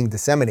where it's being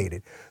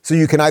disseminated. So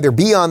you can either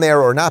be on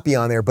there or not be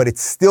on there, but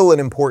it's still an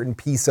important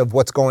piece of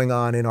what's going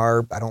on in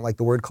our, I don't like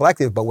the word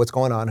collective, but what's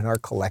going on in our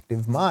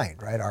collective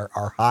mind, right?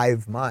 Our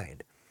hive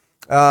mind.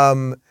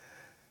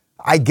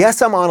 I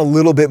guess I'm on a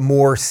little bit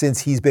more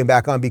since he's been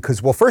back on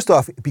because, well, first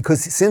off,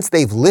 because since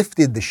they've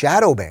lifted the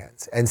shadow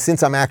bans and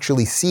since I'm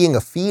actually seeing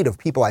a feed of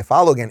people I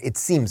follow again, it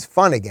seems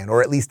fun again,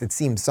 or at least it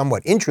seems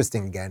somewhat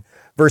interesting again,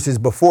 versus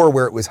before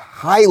where it was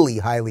highly,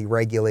 highly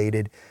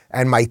regulated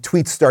and my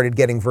tweets started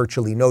getting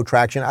virtually no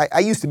traction. I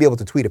used to be able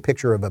to tweet a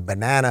picture of a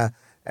banana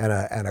and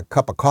a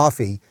cup of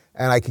coffee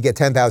and I could get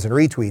 10,000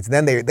 retweets.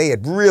 Then they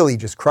had really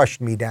just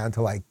crushed me down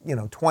to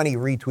 20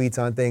 retweets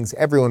on things.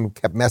 Everyone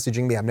kept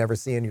messaging me, I'm never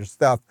seeing your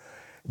stuff.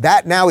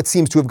 That now it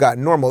seems to have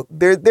gotten normal.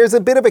 There's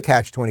a bit of a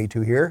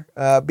catch-22 here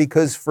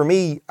because for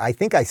me, I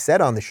think I said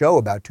on the show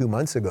about 2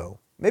 months ago,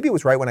 maybe it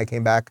was right when I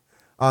came back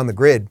on the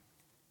grid,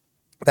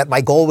 that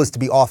my goal was to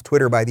be off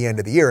Twitter by the end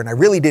of the year. And I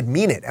really did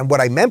mean it. And what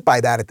I meant by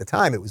that at the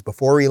time, it was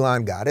before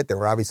Elon got it. There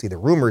were obviously the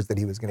rumors that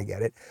he was going to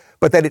get it,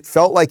 but that it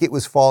felt like it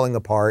was falling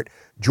apart.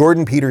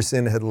 Jordan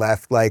Peterson had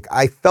left.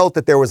 I felt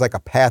that there was a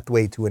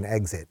pathway to an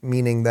exit,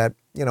 meaning that,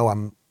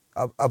 I'm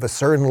of a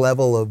certain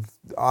level of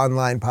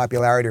online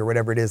popularity or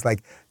whatever it is,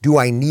 do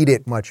I need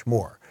it much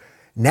more?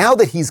 Now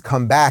that he's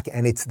come back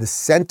and it's the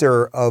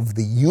center of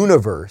the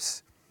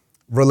universe,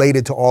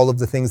 related to all of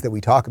the things that we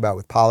talk about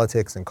with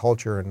politics and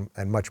culture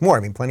and much more.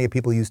 I mean, plenty of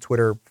people use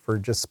Twitter for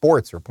just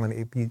sports, or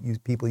plenty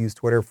of people use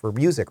Twitter for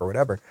music or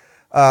whatever.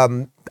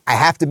 I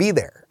have to be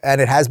there,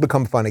 and it has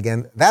become fun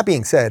again. That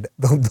being said,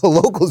 the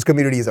locals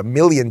community is a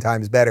million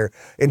times better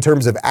in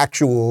terms of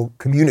actual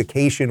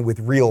communication with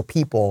real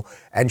people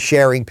and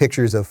sharing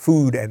pictures of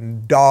food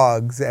and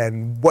dogs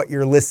and what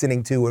you're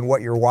listening to and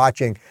what you're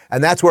watching.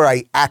 And that's where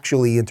I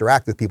actually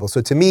interact with people.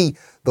 So to me,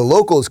 the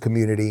locals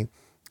community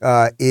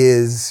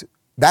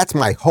that's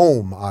my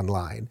home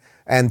online.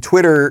 And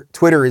Twitter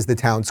is the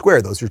town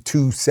square. Those are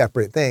two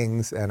separate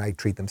things, and I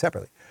treat them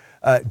separately.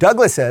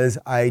 Douglas says,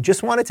 I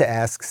just wanted to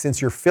ask, since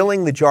you're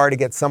filling the jar to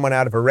get someone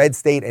out of a red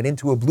state and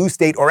into a blue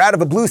state, or out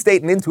of a blue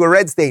state and into a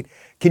red state,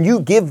 can you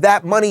give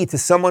that money to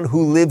someone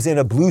who lives in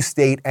a blue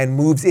state and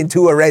moves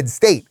into a red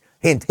state?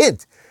 Hint,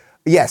 hint.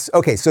 Yes.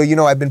 Okay. So,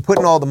 I've been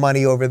putting all the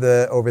money over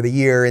the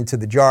year into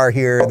the jar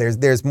here.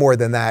 There's more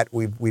than that.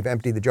 We've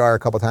emptied the jar a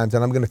couple times,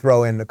 and I'm going to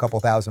throw in a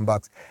couple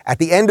 $1,000. At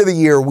the end of the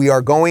year, we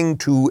are going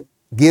to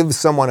give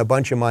someone a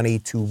bunch of money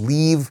to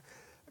leave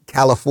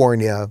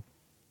California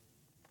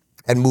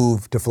and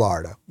move to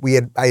Florida.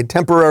 I had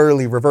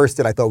temporarily reversed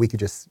it. I thought we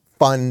could just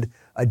fund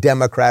a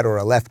Democrat or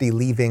a lefty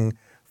leaving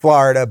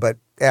Florida, but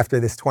after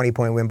this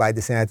 20-point win by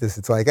DeSantis,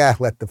 it's like,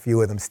 let the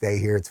few of them stay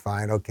here. It's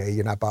fine. Okay,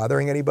 you're not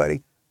bothering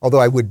anybody. Although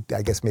I would,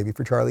 I guess, maybe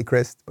for Charlie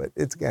Crist, but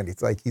it's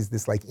like he's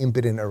this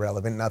impotent,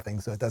 irrelevant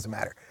nothing, so it doesn't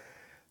matter.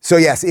 So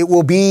yes, it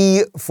will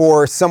be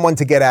for someone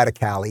to get out of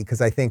Cali,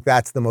 because I think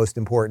that's the most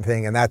important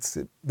thing, and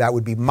that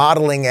would be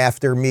modeling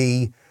after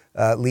me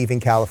leaving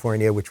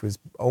California, which was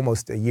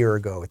almost a year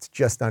ago. It's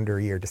just under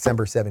a year.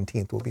 December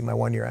 17th will be my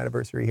 1-year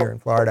anniversary here in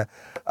Florida.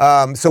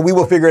 So we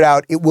will figure it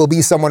out. It will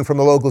be someone from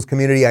the locals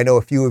community. I know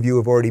a few of you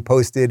have already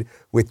posted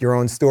with your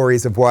own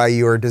stories of why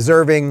you are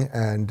deserving,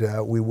 and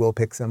we will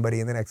pick somebody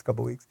in the next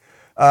couple weeks.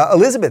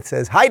 Elizabeth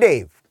says, hi,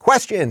 Dave.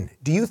 Question,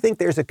 do you think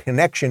there's a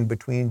connection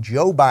between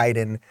Joe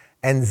Biden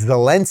and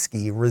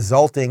Zelensky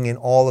resulting in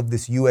all of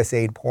this U.S.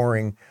 aid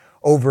pouring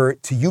over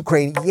to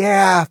Ukraine?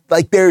 Yeah,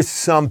 there's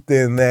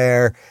something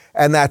there.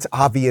 And that's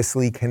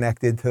obviously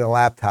connected to the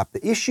laptop.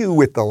 The issue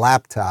with the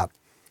laptop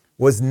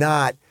was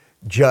not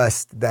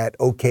just that,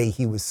 okay,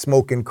 he was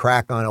smoking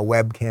crack on a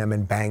webcam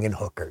and banging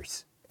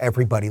hookers.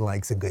 Everybody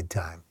likes a good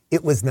time.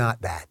 It was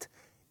not that.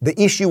 The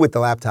issue with the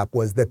laptop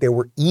was that there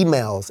were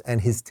emails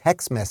and his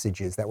text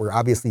messages that were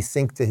obviously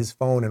synced to his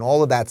phone and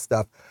all of that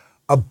stuff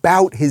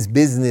about his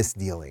business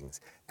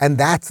dealings. And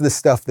that's the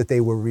stuff that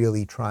they were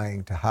really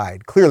trying to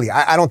hide. Clearly,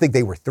 I don't think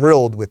they were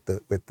thrilled with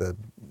the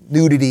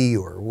nudity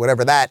or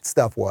whatever that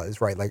stuff was,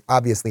 right?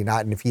 Obviously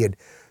not. And if he had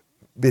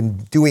been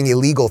doing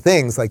illegal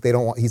things,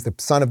 he's the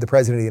son of the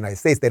president of the United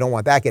States, they don't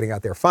want that getting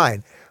out there,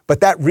 fine.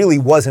 But that really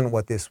wasn't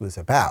what this was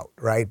about,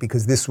 right?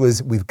 Because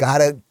we've got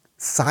to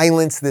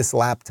silence this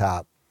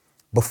laptop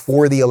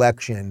before the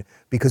election,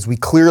 because we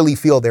clearly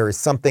feel there is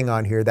something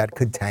on here that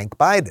could tank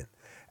Biden.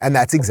 And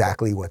that's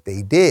exactly what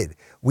they did.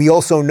 We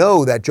also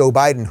know that Joe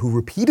Biden, who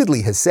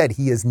repeatedly has said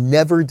he has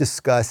never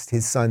discussed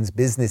his son's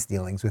business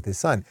dealings with his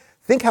son.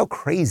 Think how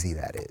crazy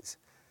that is.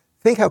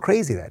 Think how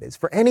crazy that is.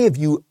 For any of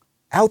you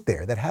out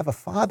there that have a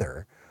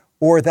father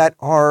or that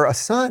are a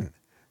son,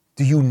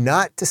 do you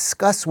not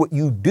discuss what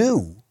you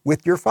do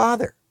with your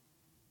father?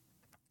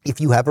 If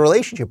you have a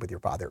relationship with your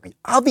father,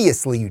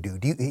 obviously you do.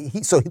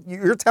 So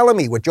you're telling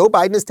me what Joe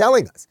Biden is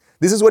telling us.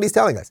 This is what he's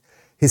telling us.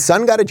 His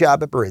son got a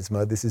job at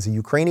Burisma. This is a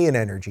Ukrainian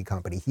energy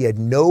company. He had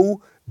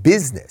no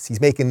business. He's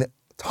making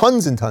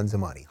tons and tons of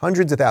money,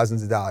 hundreds of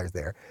thousands of dollars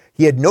there.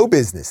 He had no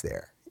business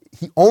there.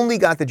 He only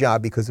got the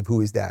job because of who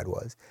his dad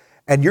was.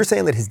 And you're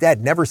saying that his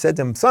dad never said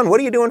to him, son,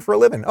 what are you doing for a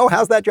living? Oh,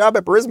 how's that job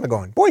at Burisma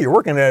going? Boy, you're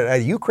working at a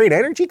Ukraine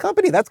energy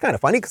company? That's kind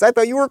of funny because I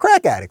thought you were a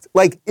crack addict.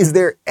 Is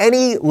there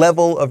any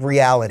level of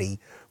reality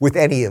with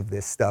any of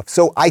this stuff?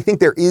 So I think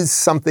there is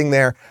something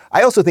there.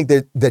 I also think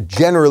that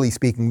generally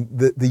speaking,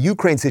 the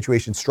Ukraine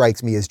situation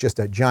strikes me as just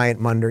a giant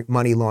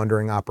money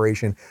laundering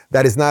operation.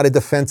 That is not a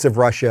defense of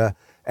Russia.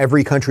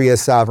 Every country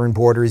has sovereign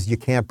borders. You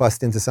can't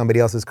bust into somebody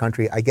else's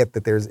country. I get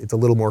that it's a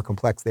little more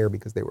complex there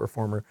because they were a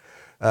former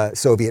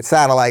Soviet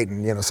satellite,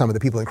 and some of the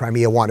people in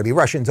Crimea want to be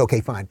Russians. Okay,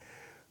 fine.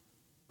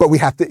 But we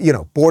have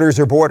to, borders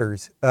are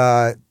borders.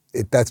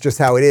 That's just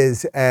how it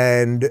is.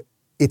 And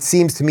it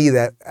seems to me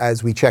that,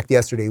 as we checked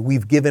yesterday,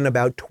 we've given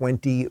about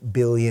 $20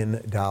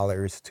 billion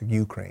to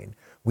Ukraine.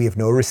 We have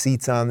no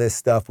receipts on this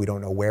stuff. We don't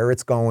know where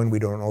it's going. We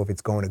don't know if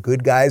it's going to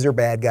good guys or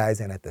bad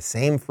guys. And at the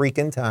same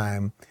freaking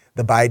time,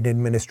 the Biden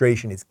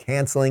administration is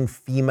canceling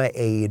FEMA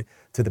aid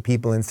to the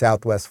people in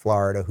Southwest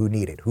Florida who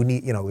need it.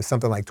 It was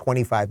something like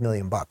 $25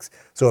 million.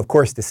 So of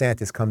course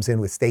DeSantis comes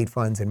in with state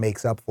funds and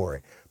makes up for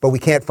it. But we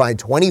can't find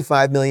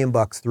 $25 million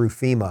through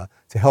FEMA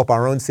to help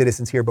our own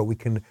citizens here, but we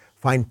can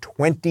find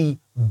 $20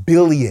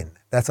 billion.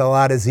 That's a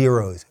lot of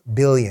zeros.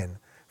 Billion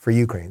for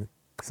Ukraine.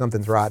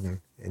 Something's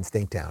rotten in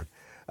Stinktown.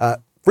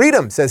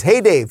 Freedom says, hey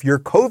Dave, your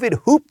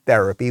COVID hoop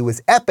therapy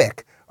was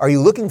epic. Are you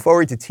looking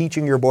forward to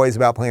teaching your boys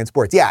about playing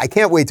sports? Yeah, I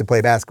can't wait to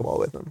play basketball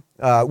with them,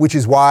 which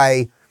is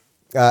why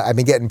I've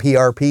been getting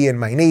PRP in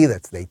my knee.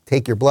 They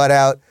take your blood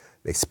out.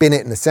 They spin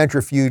it in the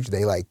centrifuge.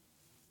 They like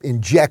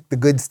inject the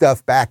good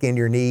stuff back in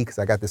your knee because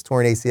I got this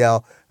torn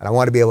ACL and I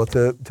want to be able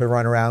to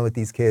run around with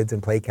these kids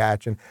and play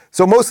catch. And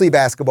so mostly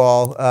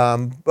basketball,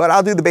 but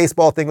I'll do the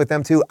baseball thing with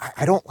them too.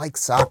 I don't like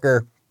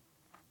soccer.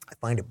 I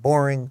find it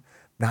boring,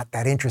 not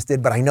that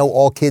interested, but I know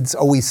all kids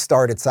always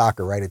start at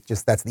soccer, right? It's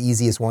just, that's the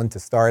easiest one to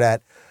start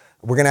at.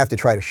 We're going to have to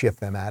try to shift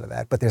them out of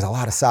that. But there's a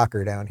lot of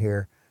soccer down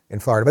here in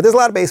Florida, but there's a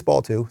lot of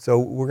baseball too. So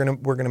we're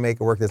gonna make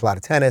it work. There's a lot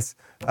of tennis,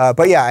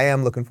 but yeah, I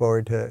am looking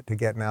forward to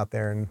getting out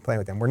there and playing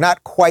with them. We're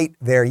not quite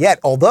there yet,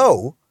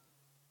 although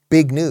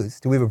big news.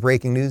 Do we have a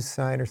breaking news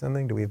sign or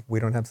something? We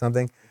don't have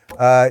something?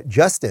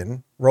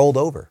 Justin rolled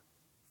over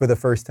for the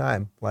first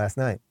time last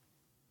night.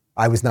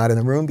 I was not in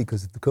the room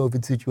because of the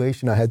COVID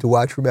situation. I had to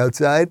watch from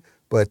outside,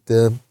 but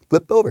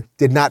flipped over.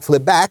 Did not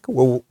flip back.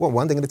 Well,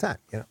 one thing at a time.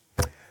 You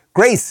know.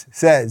 Grace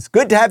says,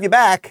 "Good to have you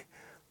back.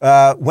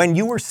 When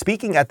you were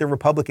speaking at the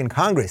Republican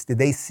Congress, did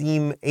they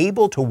seem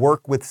able to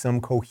work with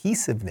some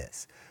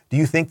cohesiveness? Do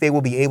you think they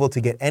will be able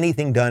to get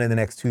anything done in the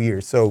next 2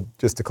 years?" So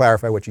just to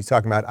clarify what she's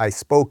talking about, I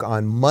spoke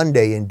on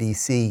Monday in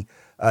D.C.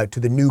 To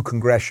the new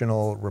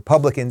congressional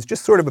Republicans,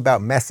 just sort of about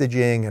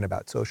messaging and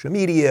about social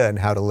media and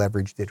how to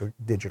leverage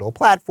digital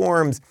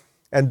platforms,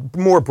 and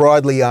more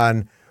broadly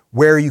on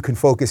where you can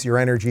focus your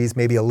energies,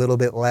 maybe a little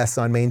bit less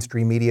on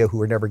mainstream media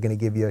who are never going to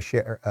give you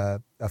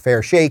a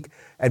fair shake,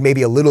 and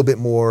maybe a little bit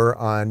more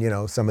on, you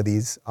know, some of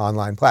these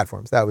online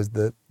platforms. That was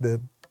the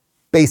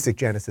basic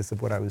genesis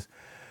of what I was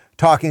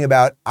talking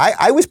about.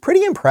 I was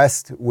pretty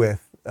impressed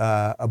with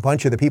a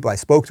bunch of the people. I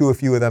spoke to a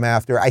few of them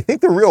after. I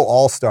think the real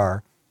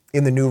all-star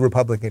in the new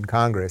Republican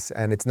Congress,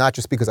 and it's not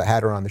just because I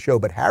had her on the show,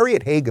 but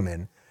Harriet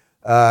Hageman,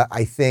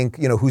 I think,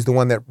 you know, who's the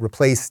one that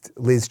replaced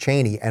Liz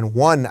Cheney and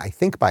won, I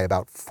think, by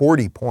about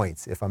 40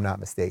 points, if I'm not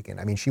mistaken.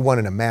 I mean, she won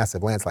in a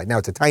massive landslide. Now,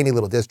 it's a tiny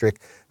little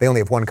district. They only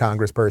have one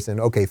congressperson.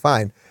 Okay,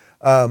 fine.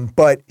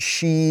 But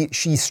she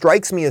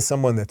strikes me as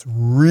someone that's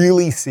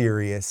really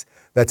serious,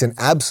 that's an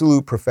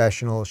absolute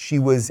professional. She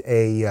was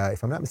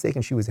if I'm not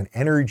mistaken, she was an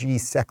energy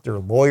sector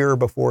lawyer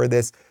before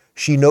this.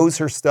 She knows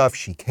her stuff.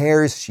 She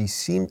cares. She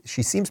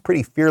seems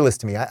pretty fearless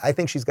to me. I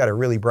think she's got a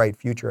really bright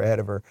future ahead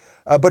of her.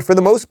 But for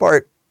the most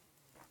part,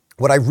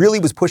 what I really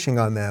was pushing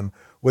on them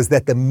was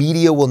that the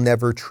media will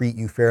never treat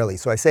you fairly.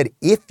 So I said,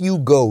 if you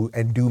go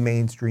and do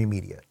mainstream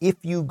media, if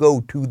you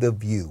go to The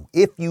View,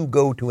 if you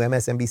go to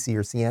MSNBC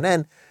or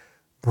CNN,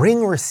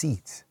 bring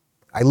receipts.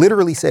 I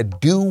literally said,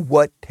 do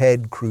what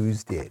Ted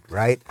Cruz did,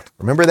 right?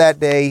 Remember that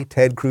day,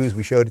 Ted Cruz,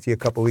 we showed it to you a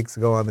couple weeks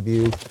ago on The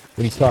View,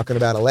 when he's talking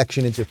about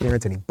election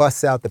interference and he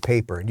busts out the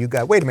paper. And you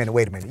guys, wait a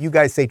minute. You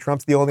guys say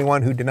Trump's the only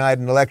one who denied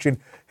an election.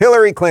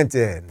 Hillary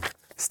Clinton,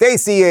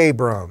 Stacey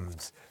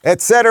Abrams, et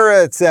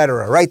cetera,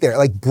 right there.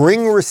 Like,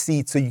 bring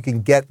receipts so you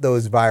can get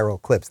those viral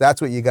clips.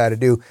 That's what you got to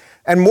do.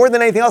 And more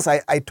than anything else,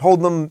 I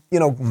told them, you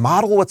know,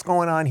 model what's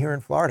going on here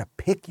in Florida.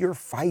 Pick your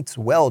fights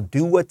well.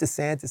 Do what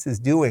DeSantis is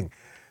doing.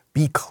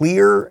 Be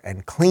clear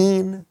and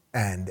clean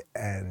and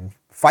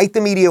fight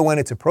the media when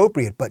it's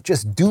appropriate, but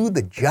just do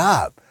the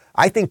job.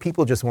 I think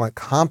people just want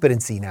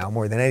competency now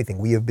more than anything.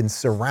 We have been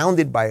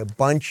surrounded by a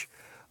bunch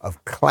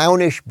of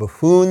clownish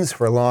buffoons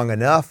for long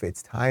enough.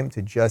 It's time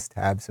to just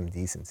have some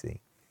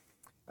decency.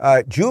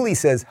 Julie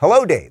says,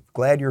 "Hello, Dave.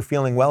 Glad you're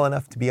feeling well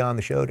enough to be on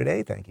the show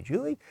today." Thank you,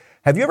 Julie.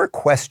 "Have you ever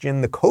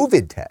questioned the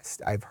COVID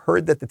test? I've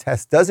heard that the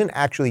test doesn't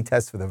actually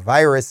test for the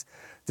virus,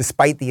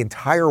 despite the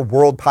entire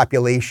world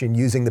population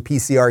using the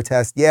PCR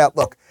test." Yeah,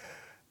 look,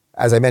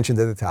 as I mentioned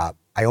at the top,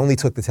 I only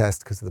took the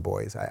test because of the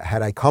boys.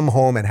 Had I come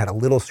home and had a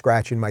little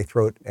scratch in my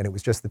throat and it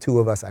was just the two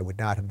of us, I would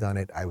not have done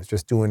it. I was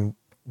just doing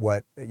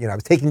I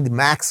was taking the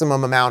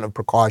maximum amount of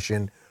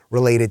precaution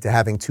related to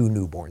having two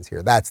newborns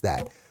here. That's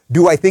that.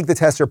 Do I think the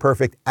tests are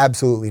perfect?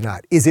 Absolutely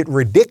not. Is it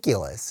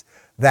ridiculous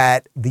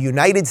that the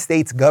United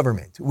States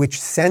government, which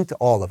sent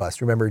all of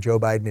us, remember Joe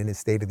Biden in his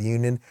State of the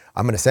Union,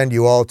 I'm going to send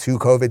you all 2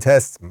 COVID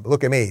tests.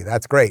 Look at me.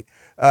 That's great.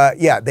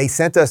 Yeah, they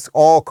sent us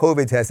all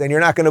COVID tests, and you're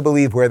not going to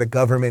believe where the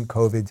government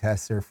COVID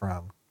tests are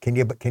from. Can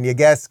you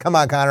guess? Come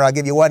on, Connor, I'll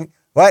give you one.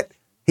 What?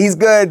 He's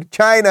good.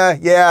 China.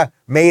 Yeah,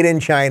 made in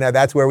China.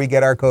 That's where we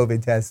get our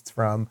COVID tests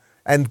from.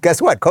 And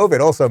guess what? COVID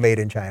also made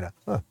in China.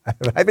 Huh.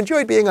 I've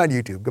enjoyed being on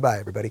YouTube. Goodbye,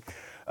 everybody.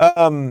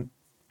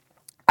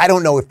 I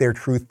don't know if they're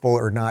truthful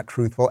or not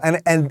truthful.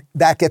 And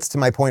that gets to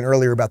my point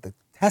earlier about the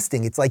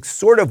testing. It's like,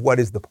 sort of, what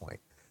is the point?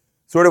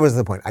 Sort of, what is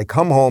the point? I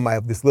come home, I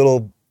have this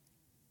little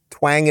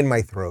twang in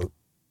my throat,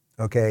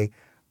 okay?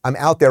 I'm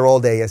out there all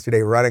day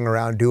yesterday running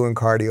around, doing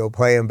cardio,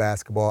 playing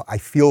basketball. I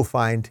feel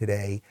fine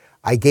today.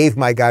 I gave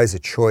my guys a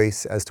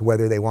choice as to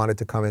whether they wanted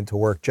to come into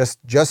work just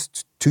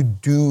to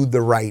do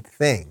the right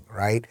thing,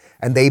 right?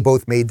 And they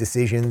both made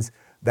decisions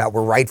that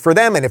were right for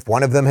them. And if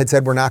one of them had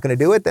said, we're not going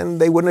to do it, then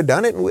they wouldn't have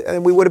done it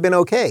and we would have been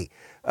okay.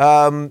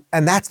 And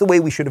that's the way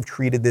we should have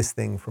treated this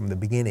thing from the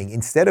beginning.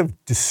 Instead of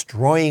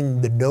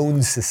destroying the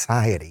known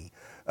society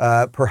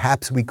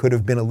perhaps we could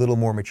have been a little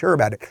more mature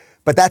about it.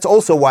 But that's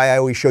also why I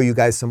always show you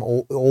guys some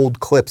old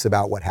clips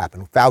about what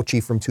happened.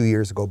 Fauci from 2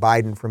 years ago,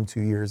 Biden from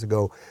 2 years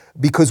ago,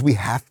 because we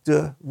have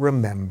to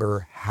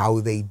remember how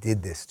they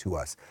did this to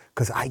us,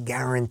 because I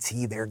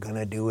guarantee they're going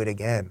to do it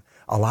again.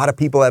 A lot of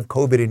people have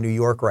COVID in New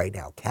York right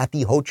now.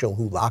 Kathy Hochul,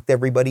 who locked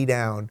everybody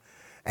down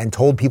and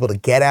told people to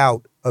get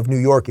out of New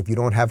York if you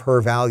don't have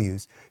her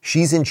values,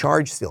 she's in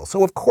charge still.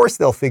 So of course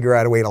they'll figure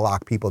out a way to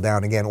lock people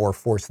down again or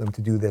force them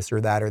to do this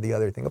or that or the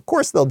other thing. Of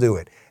course they'll do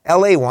it.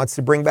 LA wants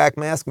to bring back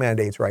mask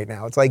mandates right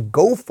now. It's like,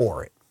 go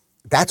for it.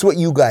 That's what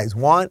you guys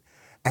want.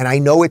 And I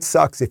know it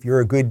sucks if you're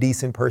a good,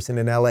 decent person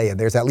in LA. And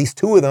there's at least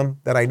two of them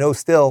that I know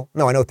still.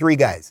 No, I know three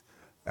guys.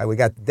 We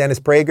got Dennis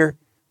Prager,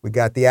 we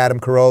got the Adam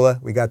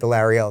Carolla, we got the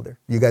Larry Elder.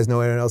 You guys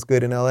know anyone else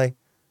good in LA?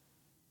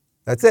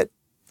 That's it.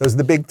 Those are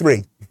the big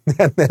three.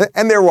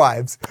 And their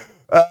wives.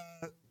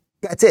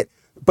 That's it.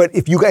 But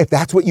if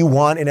that's what you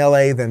want in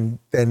LA, then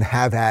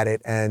have at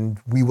it, and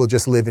we will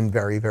just live in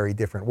very, very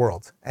different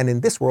worlds. And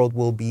in this world,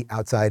 we'll be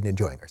outside and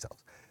enjoying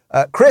ourselves.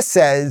 Chris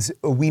says,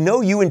 we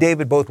know you and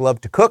David both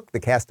love to cook. The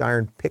cast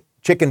iron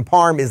chicken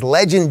parm is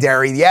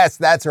legendary. Yes,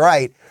 that's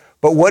right.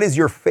 But what is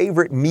your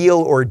favorite meal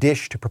or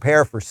dish to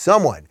prepare for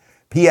someone?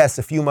 P.S.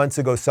 A few months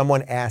ago,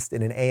 someone asked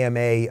in an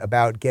AMA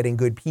about getting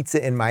good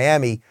pizza in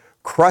Miami.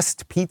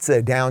 Crust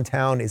pizza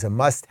downtown is a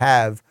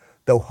must-have,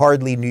 though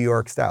hardly New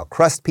York style.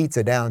 Crust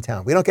pizza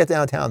downtown. We don't get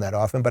downtown that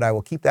often, but I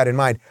will keep that in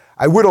mind.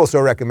 I would also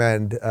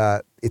recommend,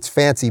 it's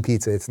fancy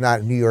pizza. It's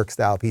not New York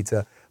style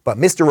pizza, but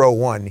Mr.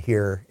 O1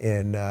 here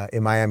in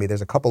Miami,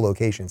 there's a couple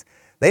locations.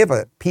 They have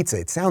a pizza.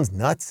 It sounds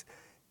nuts.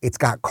 It's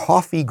got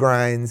coffee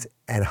grinds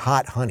and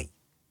hot honey.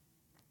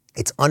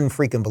 It's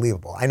unfreaking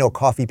believable. I know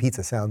coffee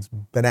pizza sounds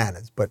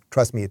bananas, but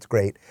trust me, it's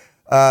great.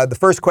 The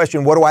first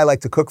question, what do I like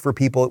to cook for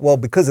people? Well,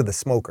 because of the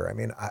smoker. I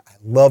mean, I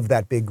love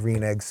that big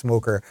green egg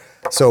smoker.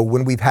 So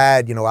when we've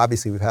had,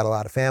 obviously we've had a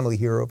lot of family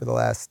here over the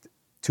last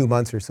 2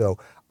 months or so,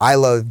 I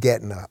love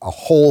getting a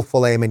whole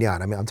filet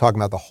mignon. I mean, I'm talking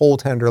about the whole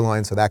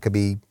tenderloin. So that could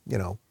be,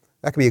 that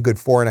could be a good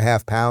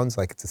 4.5 pounds.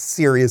 Like, it's a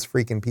serious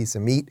freaking piece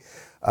of meat.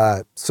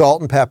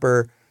 Salt and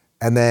pepper.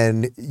 And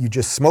then you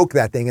just smoke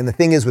that thing. And the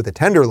thing is with the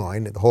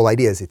tenderloin, the whole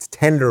idea is it's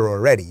tender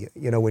already.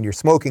 When you're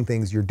smoking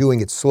things, you're doing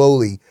it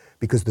slowly,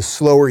 because the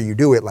slower you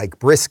do it, like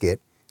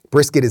brisket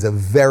is a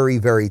very,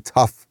 very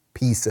tough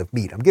piece of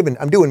meat. I'm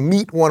doing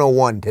meat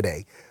 101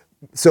 today.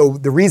 So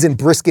the reason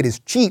brisket is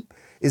cheap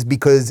is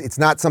because it's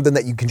not something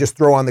that you can just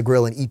throw on the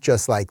grill and eat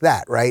just like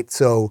that, right?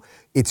 So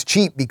it's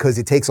cheap because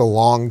it takes a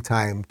long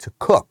time to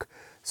cook.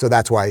 So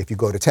that's why if you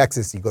go to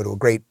Texas, you go to a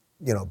great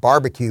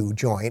barbecue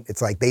joint,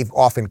 it's like they've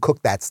often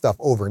cooked that stuff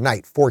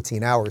overnight,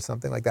 14 hours,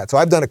 something like that. So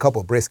I've done a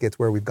couple of briskets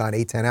where we've gone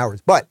 8-10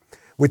 hours. But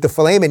with the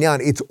filet mignon,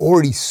 it's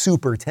already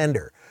super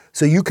tender.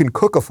 So you can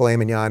cook a filet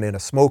mignon in a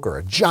smoker,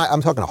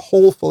 I'm talking a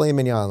whole filet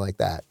mignon like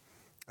that.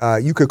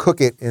 You could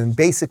cook it in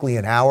basically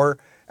an hour.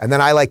 And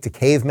then I like to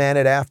caveman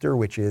it after,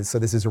 so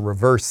this is a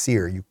reverse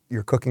sear.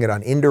 You're cooking it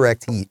on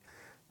indirect heat,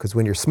 because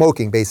when you're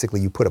smoking, basically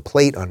you put a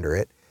plate under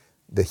it.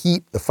 The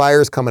heat, the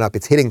fire's coming up,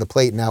 it's hitting the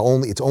plate now,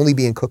 it's only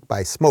being cooked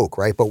by smoke,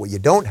 right? But what you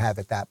don't have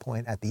at that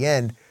point, at the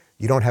end,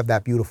 you don't have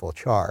that beautiful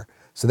char.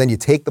 So then you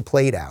take the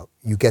plate out,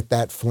 you get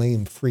that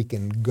flame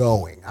freaking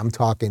going. I'm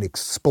talking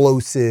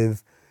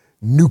explosive,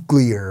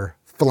 nuclear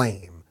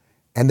flame.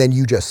 And then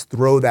you just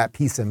throw that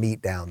piece of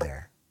meat down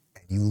there,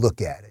 and you look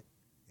at it,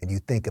 and you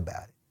think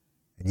about it.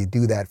 And you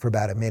do that for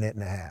about 1.5 minutes.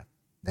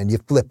 Then you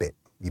flip it.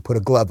 You put a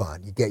glove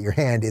on, you get your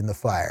hand in the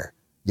fire,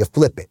 you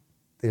flip it.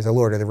 There's a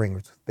Lord of the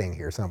Rings thing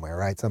here somewhere,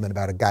 right? Something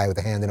about a guy with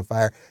a hand in a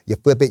fire. You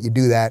flip it, you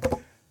do that.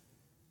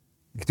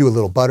 You do a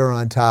little butter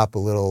on top, a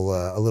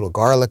little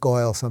garlic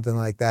oil, something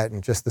like that,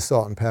 and just the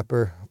salt and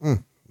pepper.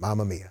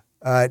 Mamma mia.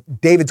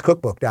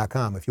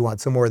 DavidsCookbook.com if you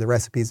want some more of the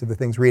recipes of the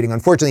things reading.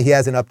 Unfortunately, he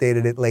hasn't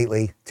updated it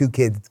lately. 2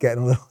 kids,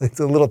 it's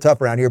a little tough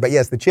around here. But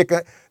yes,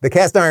 the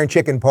cast iron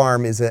chicken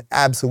parm is an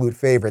absolute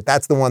favorite.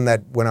 That's the one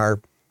that when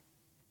our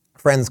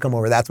friends come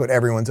over, that's what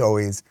everyone's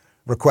always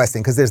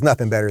requesting, because there's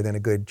nothing better than a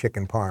good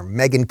chicken parm.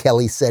 Meghan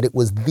Kelly said it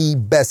was the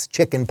best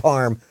chicken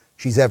parm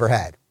she's ever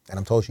had. And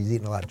I'm told she's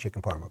eaten a lot of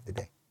chicken parm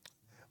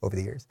over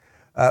the years.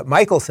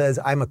 Michael says,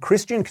 I'm a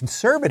Christian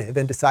conservative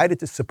and decided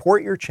to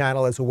support your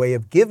channel as a way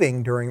of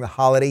giving during the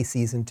holiday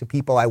season to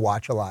people I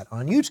watch a lot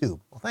on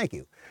YouTube. Well, thank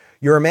you.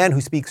 You're a man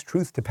who speaks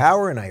truth to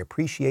power, and I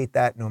appreciate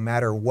that no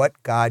matter what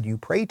God you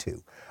pray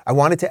to. I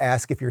wanted to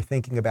ask if you're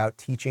thinking about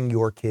teaching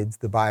your kids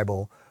the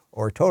Bible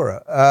or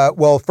Torah.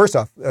 Well, first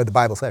off, the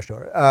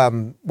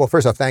Bible/Torah. Well,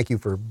 first off, thank you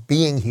for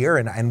being here.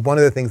 And one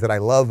of the things that I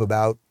love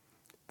about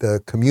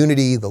the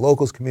community, the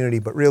locals community,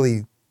 but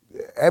really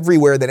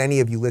everywhere that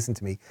any of you listen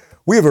to me,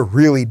 we have a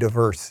really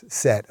diverse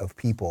set of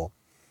people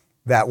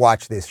that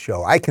watch this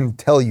show. I can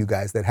tell you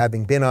guys that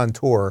having been on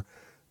tour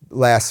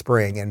last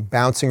spring and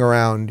bouncing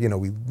around,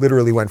 we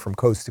literally went from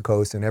coast to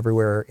coast and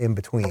everywhere in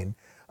between.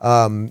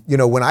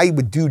 When I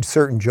would do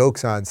certain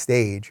jokes on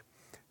stage,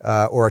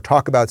 or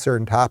talk about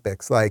certain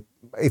topics, like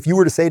if you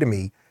were to say to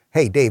me,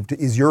 hey, Dave,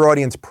 is your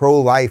audience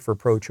pro-life or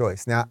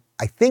pro-choice? Now,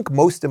 I think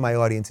most of my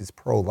audience is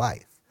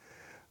pro-life,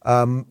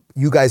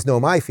 You guys know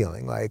my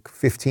feeling, like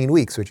 15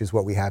 weeks, which is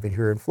what we have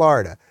here in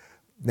Florida.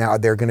 Now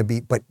they're going to be,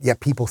 but yet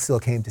people still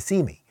came to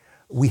see me.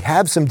 We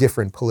have some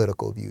different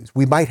political views.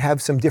 We might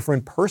have some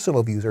different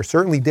personal views, or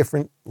certainly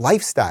different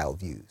lifestyle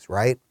views,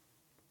 right?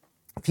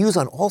 Views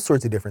on all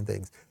sorts of different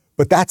things.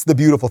 But that's the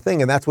beautiful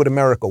thing, and that's what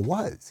America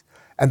was.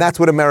 And that's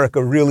what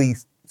America really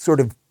sort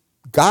of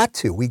got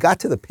to. We got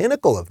to the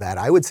pinnacle of that,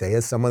 I would say,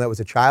 as someone that was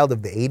a child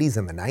of the 80s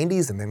and the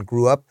 90s and then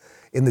grew up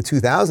in the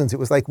 2000s. It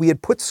was like we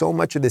had put so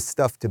much of this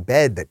stuff to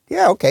bed that,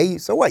 yeah, okay,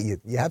 so what?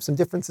 You have some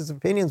differences of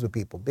opinions with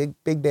people.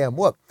 Big damn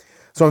whoop.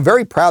 So I'm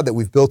very proud that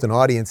we've built an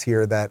audience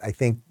here that I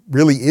think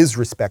really is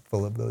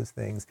respectful of those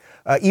things.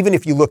 Even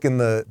if you look in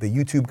the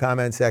YouTube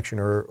comment section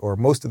or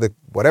most of the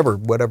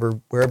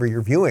wherever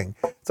you're viewing,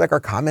 it's like our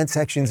comment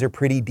sections are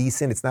pretty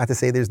decent. It's not to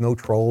say there's no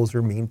trolls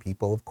or mean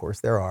people. Of course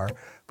there are.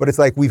 But it's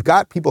like we've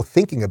got people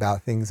thinking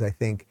about things, I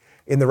think,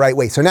 in the right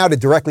way. So now to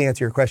directly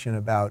answer your question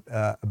about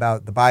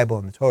the Bible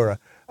and the Torah,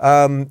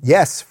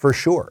 yes, for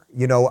sure.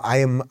 You know, I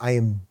am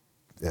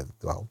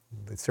well,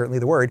 it's certainly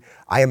the word.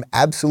 I am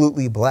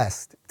absolutely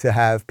blessed to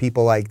have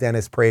people like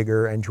Dennis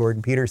Prager and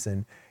Jordan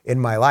Peterson in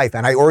my life.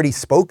 And I already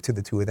spoke to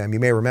the two of them. You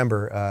may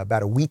remember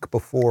about a week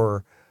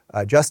before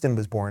Justin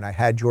was born, I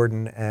had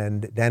Jordan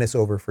and Dennis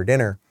over for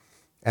dinner.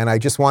 And I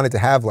just wanted to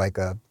have like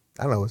I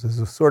don't know, it was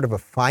a sort of a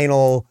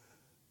final,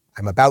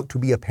 I'm about to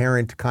be a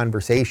parent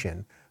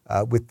conversation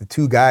with the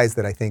two guys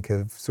that I think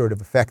have sort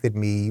of affected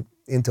me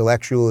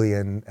intellectually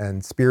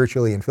and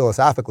spiritually and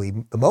philosophically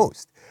the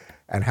most.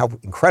 And how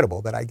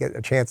incredible that I get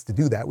a chance to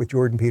do that with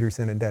Jordan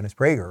Peterson and Dennis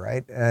Prager,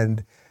 right?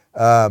 And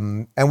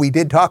we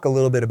did talk a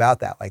little bit about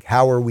that, like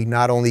how are we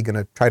not only going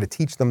to try to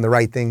teach them the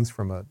right things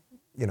from a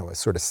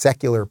sort of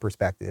secular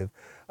perspective,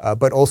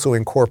 but also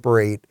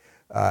incorporate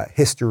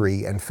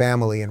history and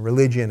family and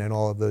religion and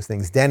all of those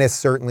things. Dennis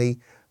certainly,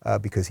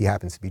 because he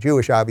happens to be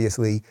Jewish,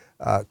 obviously,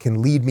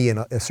 can lead me in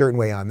a certain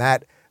way on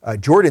that.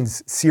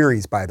 Jordan's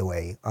series, by the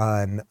way,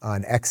 on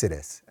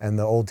Exodus and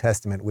the Old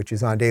Testament, which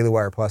is on Daily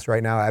Wire Plus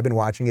right now, I've been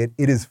watching it.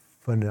 It is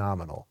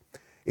phenomenal.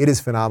 It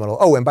is phenomenal.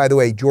 Oh, and by the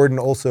way, Jordan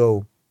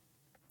also,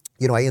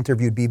 I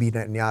interviewed Bibi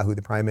Netanyahu,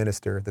 the prime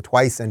minister, the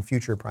twice and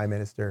future prime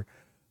minister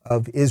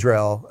of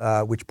Israel,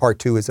 which part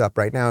 2 is up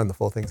right now and the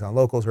full thing's on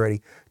Locals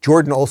already.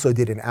 Jordan also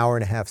did an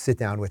hour-and-a-half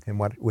sit-down with him,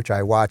 which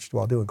I watched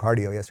while doing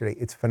cardio yesterday.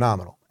 It's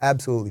phenomenal,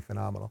 absolutely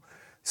phenomenal.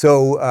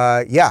 So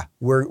yeah,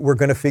 we're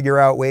going to figure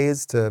out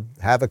ways to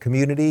have a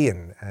community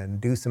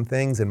and do some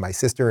things. And my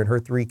sister and her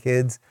 3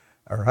 kids,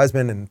 her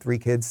husband and 3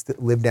 kids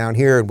live down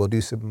here, and we'll do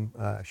some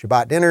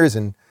Shabbat dinners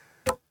and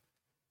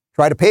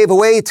try to pave a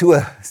way to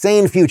a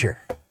sane future.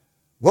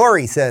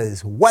 Lori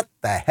says, what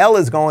the hell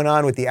is going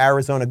on with the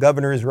Arizona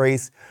governor's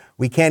race?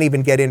 We can't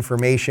even get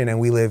information and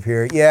we live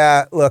here.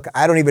 Yeah, look,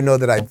 I don't even know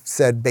that I've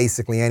said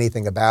basically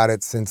anything about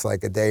it since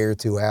like a day or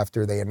two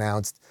after they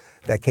announced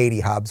that Katie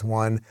Hobbs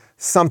won.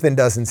 Something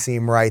doesn't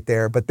seem right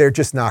there, but they're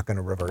just not going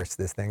to reverse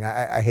this thing.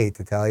 I hate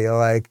to tell you,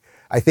 like,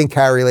 I think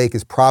Carrie Lake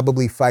is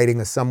probably fighting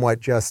a somewhat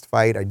just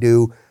fight. I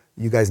do.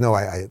 You guys know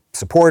I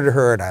supported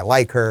her and I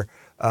like her.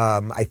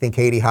 I think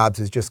Katie Hobbs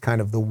is just kind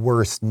of the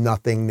worst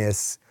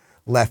nothingness,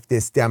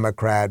 leftist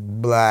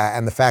Democrat, blah.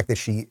 And the fact that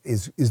she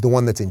is the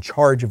one that's in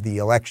charge of the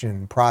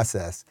election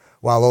process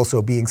while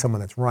also being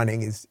someone that's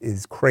running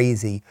is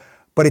crazy,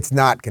 but it's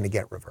not going to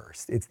get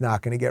reversed. It's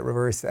not going to get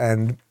reversed.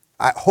 And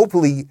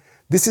hopefully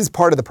this is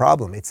part of the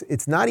problem.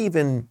 It's not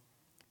even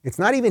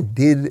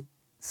did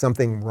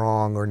something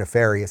wrong or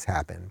nefarious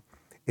happen.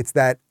 It's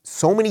that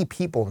so many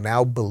people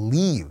now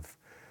believe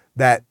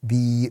that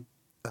the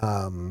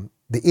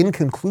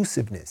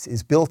inconclusiveness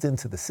is built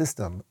into the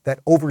system, that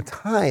over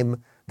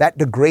time that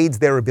degrades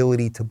their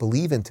ability to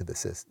believe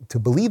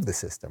the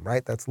system,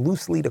 right? That's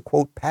loosely to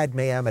quote Padme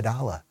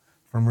Amidala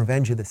from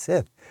Revenge of the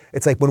Sith.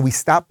 It's like when we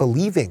stop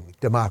believing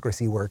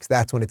democracy works,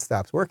 that's when it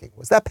stops working.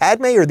 Was that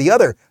Padme or the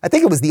other? I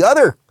think it was the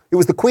other. It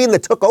was the queen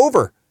that took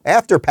over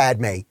after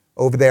Padme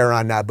over there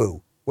on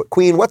Naboo.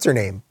 What's her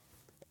name?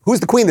 Who's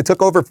the queen that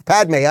took over for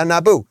Padme on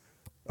Naboo?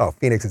 Oh,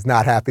 Phoenix is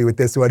not happy with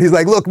this one. He's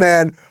like, look,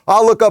 man,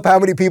 I'll look up how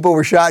many people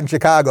were shot in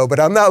Chicago, but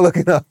I'm not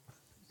looking up.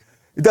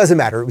 It doesn't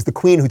matter. It was the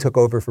queen who took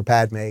over for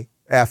Padme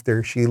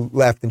after she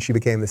left and she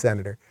became the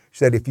senator. She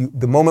said,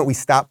 the moment we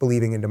stop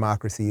believing in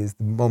democracy is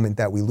the moment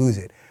that we lose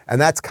it. And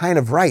that's kind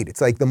of right.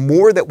 It's like the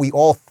more that we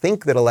all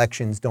think that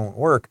elections don't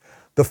work,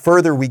 the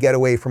further we get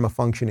away from a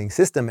functioning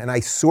system. And I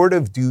sort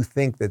of do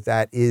think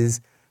that is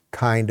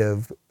kind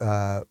of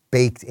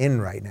baked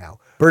in right now.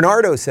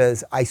 Bernardo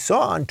says, I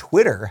saw on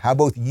Twitter how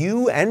both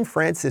you and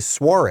Francis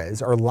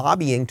Suarez are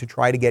lobbying to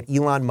try to get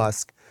Elon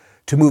Musk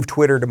to move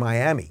Twitter to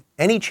Miami.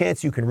 Any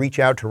chance you can reach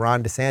out to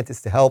Ron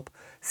DeSantis to help,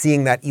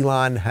 seeing that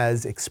Elon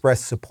has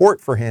expressed support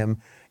for him?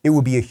 It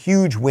would be a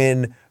huge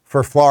win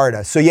for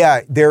Florida. So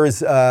yeah,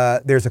 there's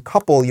a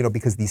couple,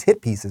 because these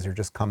hit pieces are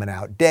just coming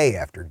out day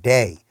after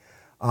day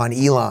on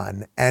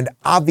Elon. And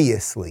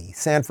obviously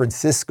San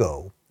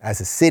Francisco as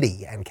a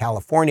city and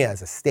California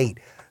as a state,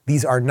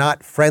 these are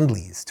not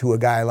friendlies to a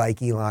guy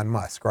like Elon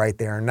Musk, right?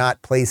 They are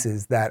not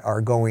places that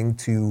are going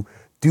to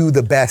do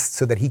the best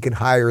so that he can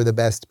hire the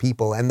best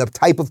people. And the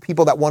type of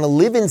people that want to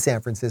live in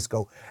San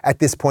Francisco at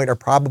this point are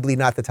probably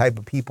not the type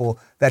of people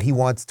that he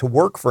wants to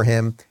work for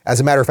him. As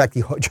a matter of fact,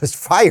 he just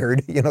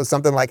fired,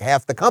 something like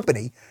half the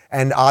company.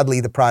 And oddly,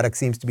 the product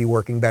seems to be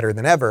working better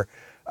than ever.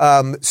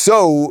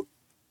 So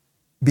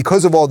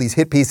because of all these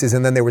hit pieces,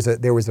 and then there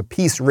was a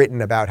piece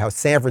written about how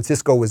San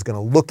Francisco was going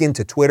to look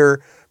into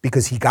Twitter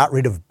because he got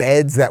rid of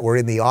beds that were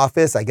in the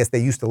office. I guess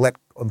they used to let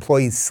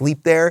employees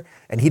sleep there,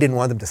 and he didn't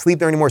want them to sleep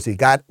there anymore, so he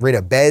got rid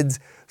of beds.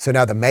 So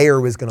now the mayor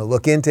was going to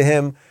look into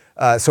him.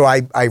 So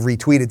I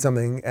retweeted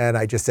something, and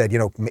I just said,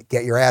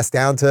 get your ass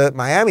down to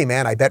Miami,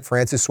 man. I bet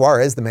Francis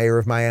Suarez, the mayor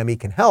of Miami,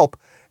 can help.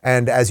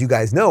 And as you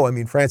guys know,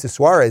 Francis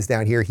Suarez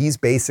down here, he's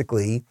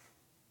basically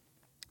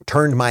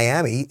turned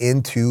Miami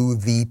into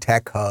the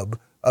tech hub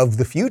of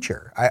the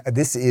future.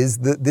 This is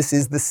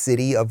the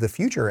city of the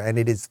future, and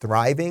it is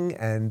thriving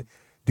and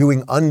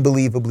doing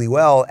unbelievably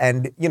well.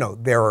 And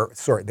there are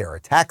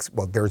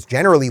there's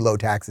generally low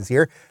taxes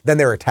here. Then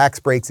there are tax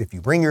breaks if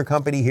you bring your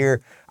company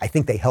here. I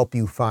think they help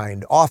you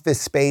find office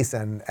space,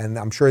 and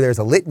I'm sure there's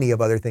a litany of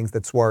other things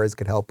that Suarez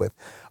could help with.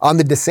 On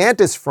the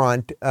DeSantis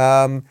front,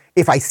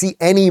 if I see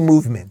any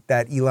movement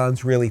that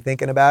Elon's really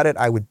thinking about it,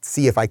 I would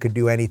see if I could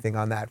do anything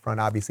on that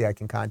front. Obviously, I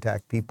can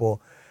contact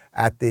people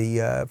at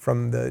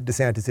from the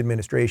DeSantis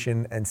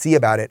administration and see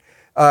about it.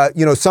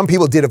 Some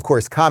people did, of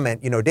course,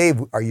 comment,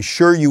 Dave, are you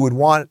sure you would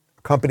want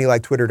a company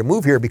like Twitter to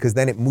move here because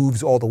then it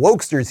moves all the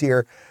wokesters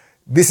here?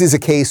 This is a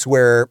case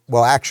where,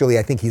 well, actually,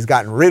 I think he's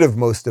gotten rid of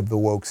most of the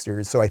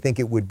wokesters, so I think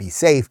it would be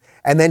safe.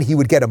 And then he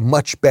would get a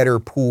much better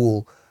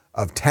pool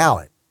of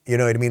talent. You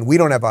know what I mean? We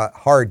don't have a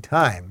hard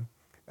time,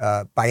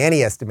 by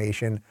any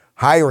estimation,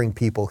 hiring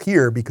people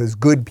here because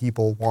good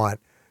people want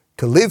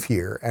to live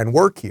here and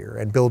work here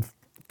and build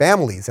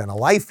families and a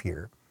life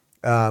here.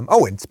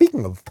 And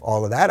speaking of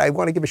all of that, I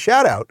want to give a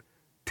shout out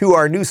to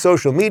our new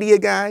social media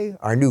guy,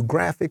 our new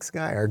graphics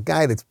guy, our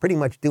guy that's pretty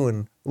much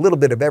doing a little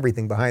bit of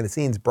everything behind the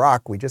scenes.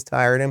 Brock, we just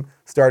hired him,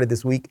 started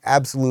this week,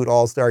 absolute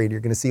all-star. You're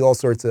going to see all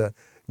sorts of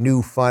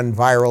new, fun,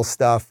 viral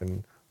stuff and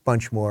a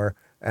bunch more.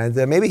 And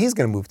maybe he's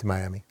going to move to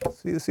Miami.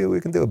 See what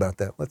we can do about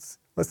that. Let's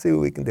see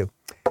what we can do.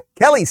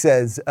 Kelly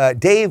says,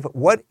 Dave,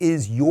 what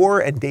is your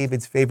and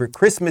David's favorite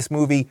Christmas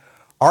movie?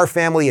 Our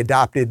family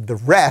adopted The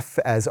Ref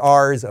as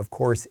ours. Of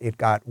course, it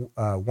got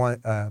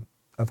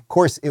Of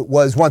course, it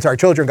was once our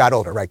children got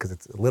older, right? Because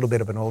it's a little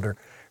bit of an older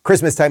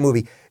Christmas type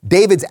movie.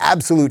 David's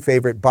absolute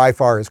favorite by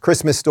far is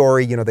Christmas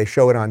Story. They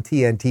show it on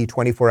TNT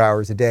 24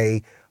 hours a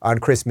day on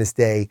Christmas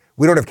Day.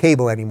 We don't have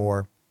cable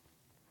anymore,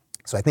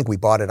 so I think we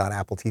bought it on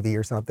Apple TV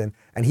or something.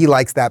 And he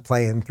likes that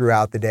playing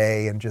throughout the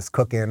day and just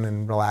cooking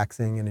and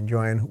relaxing and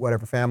enjoying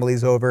whatever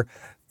family's over.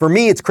 For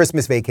me, it's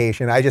Christmas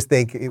Vacation. I just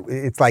think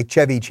it's like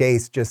Chevy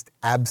Chase, just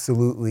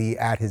absolutely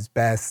at his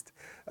best,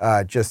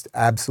 just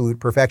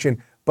absolute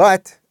perfection.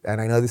 But,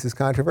 and I know this is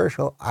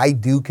controversial, I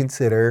do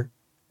consider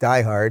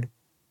Die Hard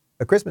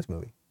a Christmas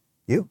movie.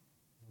 You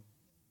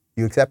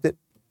accept it?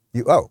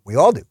 We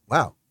all do.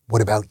 Wow.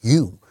 What about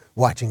you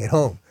watching at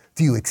home?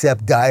 Do you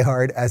accept Die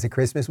Hard as a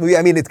Christmas movie?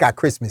 It's got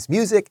Christmas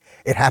music.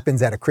 It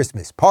happens at a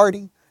Christmas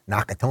party,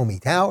 Nakatomi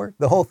Tower,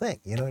 the whole thing.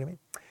 You know what I mean?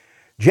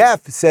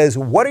 Jeff says,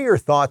 what are your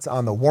thoughts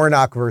on the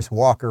Warnock versus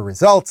Walker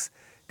results?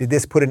 Did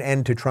this put an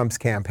end to Trump's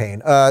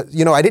campaign? I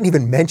didn't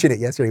even mention it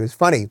yesterday. It was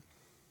funny.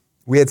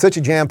 We had such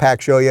a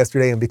jam-packed show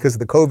yesterday, and because of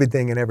the COVID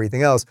thing and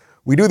everything else,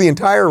 we do the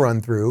entire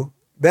run-through,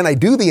 then I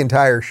do the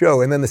entire show,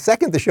 and then the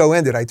second the show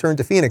ended, I turned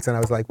to Phoenix and I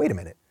was like, wait a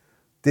minute.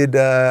 Did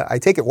I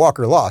take it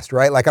Walker lost,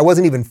 right? Like I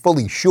wasn't even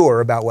fully sure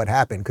about what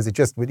happened because it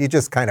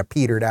just kind of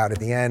petered out at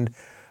the end.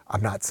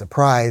 I'm not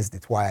surprised.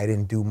 It's why I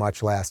didn't do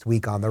much last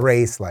week on the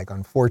race. Like,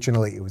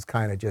 unfortunately, it was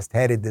kind of just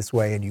headed this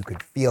way and you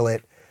could feel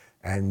it.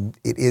 And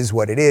it is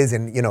what it is.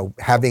 And,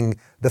 having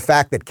the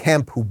fact that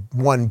Kemp, who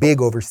won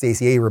big over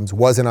Stacey Abrams,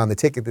 wasn't on the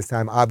ticket this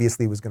time,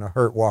 obviously was going to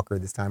hurt Walker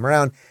this time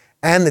around.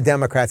 And the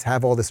Democrats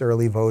have all this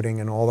early voting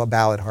and all the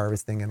ballot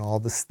harvesting and all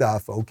the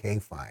stuff. Okay,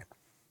 fine.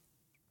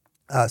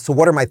 So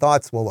what are my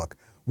thoughts? Well, look,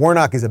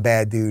 Warnock is a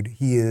bad dude.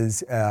 He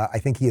is, I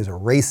think he is a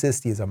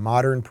racist. He is a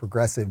modern,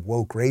 progressive,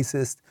 woke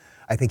racist.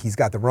 I think he's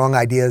got the wrong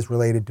ideas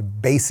related to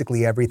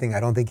basically everything. I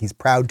don't think he's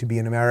proud to be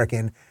an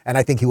American, and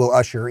I think he will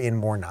usher in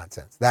more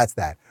nonsense. That's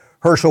that.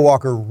 Herschel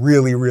Walker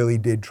really, really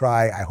did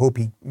try. I hope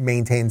he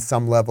maintains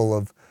some level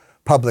of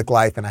public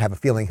life, and I have a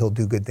feeling he'll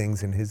do good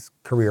things in his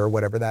career,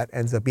 whatever that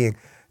ends up being.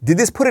 Did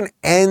this put an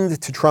end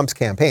to Trump's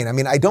campaign?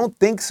 I don't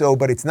think so,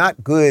 but it's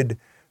not good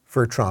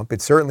for Trump.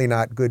 It's certainly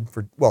not good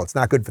it's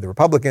not good for the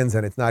Republicans,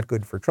 and it's not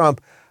good for Trump.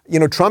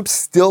 Trump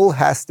still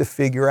has to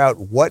figure out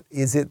what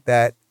is it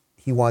that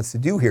he wants to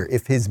do here.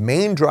 If his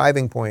main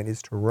driving point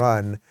is to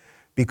run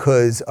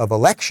because of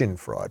election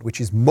fraud,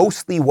 which is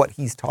mostly what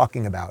he's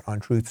talking about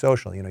on Truth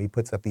Social. He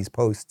puts up these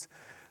posts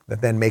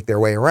that then make their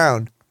way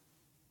around.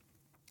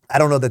 I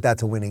don't know that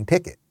that's a winning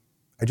ticket.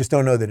 I just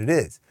don't know that it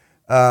is.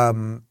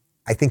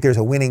 I think there's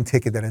a winning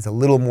ticket that has a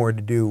little more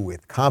to do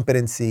with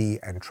competency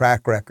and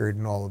track record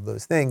and all of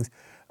those things.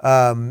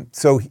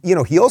 So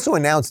he also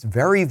announced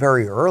very,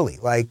 very early,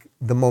 like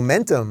the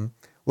momentum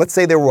let's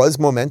say there was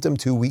momentum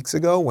 2 weeks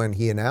ago when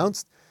he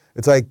announced,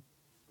 it's like,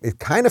 it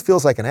kind of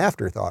feels like an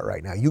afterthought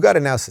right now. You got to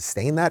now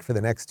sustain that for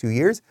the next 2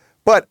 years.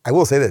 But I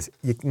will say this,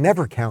 you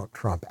never count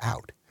Trump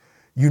out.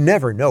 You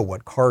never know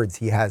what cards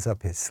he has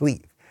up his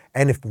sleeve.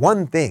 And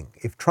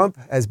if Trump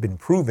has been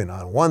proven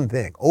on one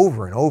thing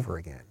over and over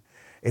again,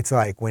 it's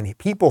like when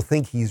people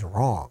think he's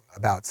wrong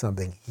about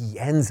something, he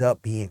ends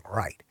up being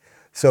right.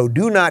 So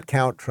do not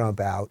count Trump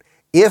out.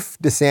 If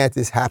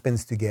DeSantis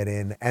happens to get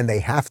in and they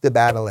have to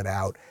battle it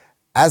out,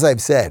 as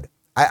I've said,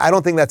 I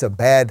don't think that's a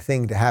bad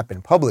thing to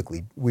happen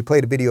publicly. We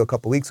played a video a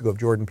couple weeks ago of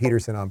Jordan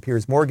Peterson on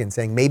Piers Morgan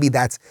saying maybe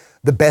that's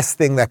the best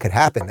thing that could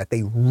happen, that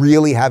they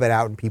really have it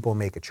out and people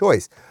make a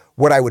choice.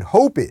 What I would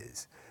hope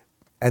is,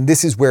 and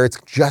this is where it's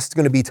just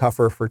going to be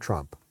tougher for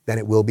Trump than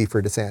it will be for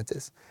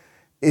DeSantis,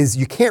 is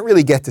you can't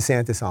really get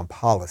DeSantis on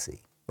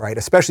policy, right?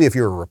 Especially if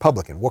you're a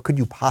Republican. What could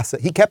you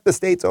possibly... He kept the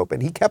states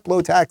open. He kept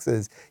low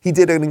taxes. He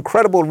did an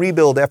incredible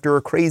rebuild after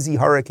a crazy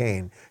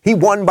hurricane. He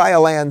won by a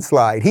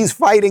landslide. He's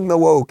fighting the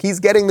woke. He's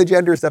getting the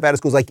gender stuff out of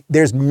schools. Like,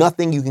 there's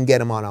nothing you can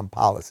get him on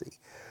policy.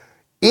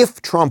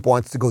 If Trump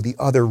wants to go the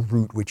other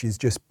route, which is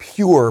just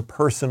pure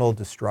personal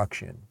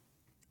destruction,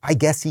 I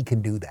guess he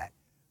can do that.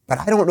 But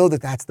I don't know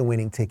that that's the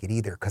winning ticket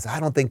either, because I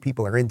don't think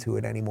people are into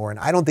it anymore. And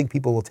I don't think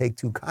people will take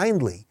too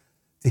kindly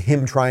to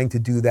him trying to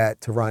do that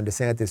to Ron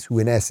DeSantis, who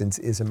in essence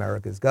is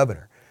America's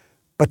governor.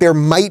 But there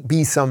might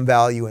be some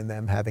value in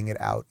them having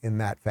it out in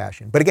that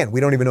fashion. But again,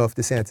 we don't even know if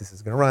DeSantis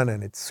is going to run,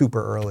 and it's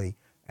super early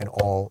and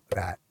all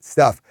that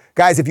stuff.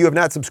 Guys, if you have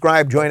not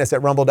subscribed, join us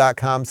at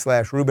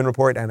rumble.com/Rubin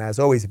Report. And as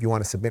always, if you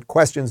want to submit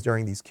questions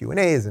during these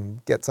Q&As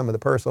and get some of the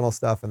personal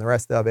stuff and the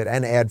rest of it,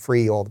 and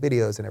ad-free all the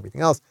videos and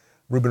everything else,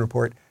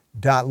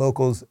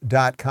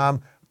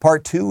 RubinReport.locals.com.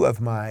 Part 2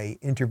 of my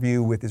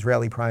interview with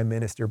Israeli Prime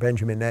Minister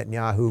Benjamin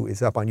Netanyahu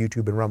is up on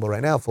YouTube and Rumble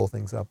right now. Full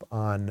thing's up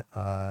on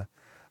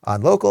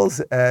Locals.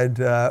 And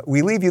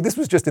we leave you. This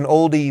was just an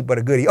oldie but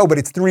a goodie. Oh, but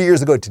it's 3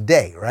 years ago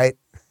today, right?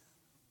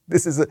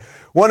 This is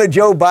one of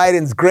Joe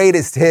Biden's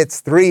greatest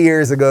hits 3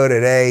 years ago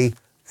today.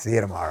 See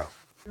you tomorrow.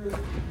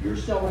 You're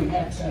selling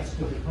access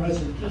to the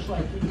president just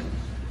like he is.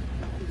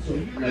 So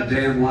You're a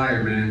damn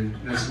liar, man.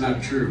 That's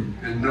not true.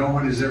 And no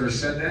one has ever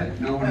said that?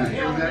 No one has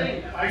proved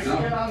that? I see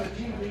it on the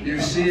TV.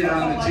 You see it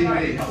on the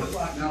TV.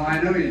 No,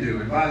 I know you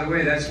do. And by the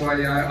way, that's why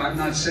I'm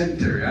not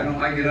sedentary.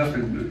 I get up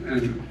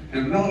and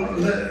no,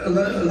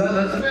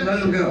 let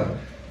him go.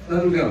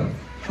 Let him go.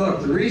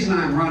 Look, the reason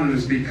I'm running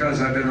is because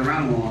I've been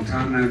around a long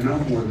time and I know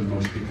more than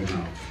most people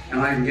know.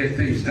 And I can get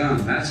things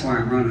done. That's why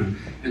I'm running.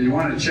 And you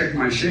want to check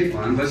my shape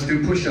line, let's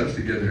do push-ups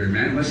together here,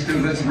 man. Let's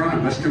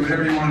run. Let's do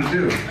whatever you want to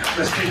do.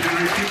 Let's take an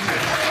IQ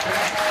test.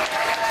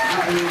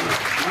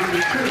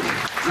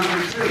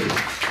 Number two.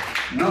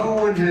 No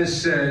one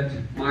has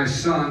said my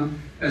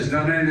son has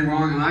done anything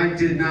wrong, and I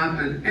did not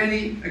on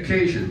any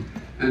occasion.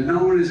 And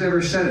no one has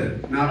ever said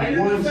it. Not I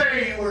didn't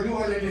say you were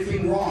doing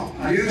anything wrong.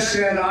 You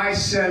said I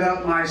set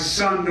up my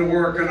son to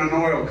work in an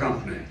oil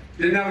company.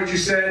 Isn't that what you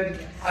said?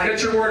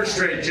 Get your words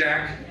straight,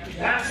 Jack.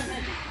 That's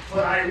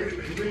what I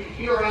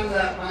hear on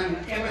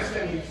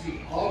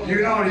MSNBC. You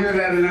don't hear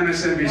that on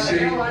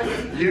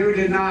MSNBC. You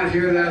did not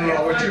hear that at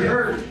all. What you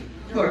heard,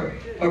 look,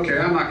 okay,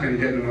 I'm not going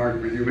to get in an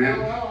argument with you, man.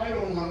 Well, I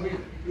don't want to.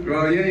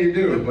 Well, yeah, you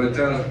do, but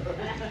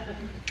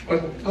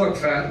look,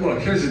 Fat, look,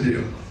 here's the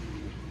deal.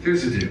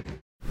 Here's the deal.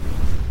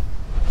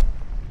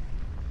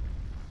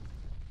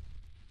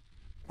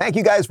 Thank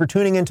you guys for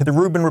tuning in to the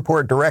Rubin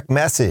Report Direct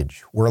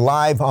Message. We're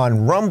live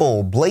on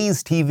Rumble,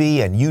 Blaze TV,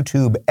 and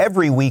YouTube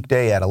every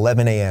weekday at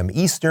 11 a.m.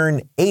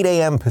 Eastern, 8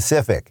 a.m.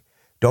 Pacific.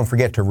 Don't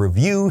forget to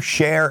review,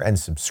 share, and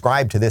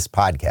subscribe to this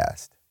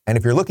podcast. And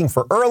if you're looking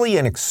for early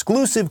and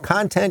exclusive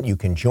content, you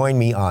can join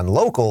me on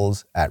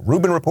Locals at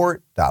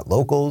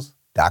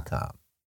RubinReport.locals.com.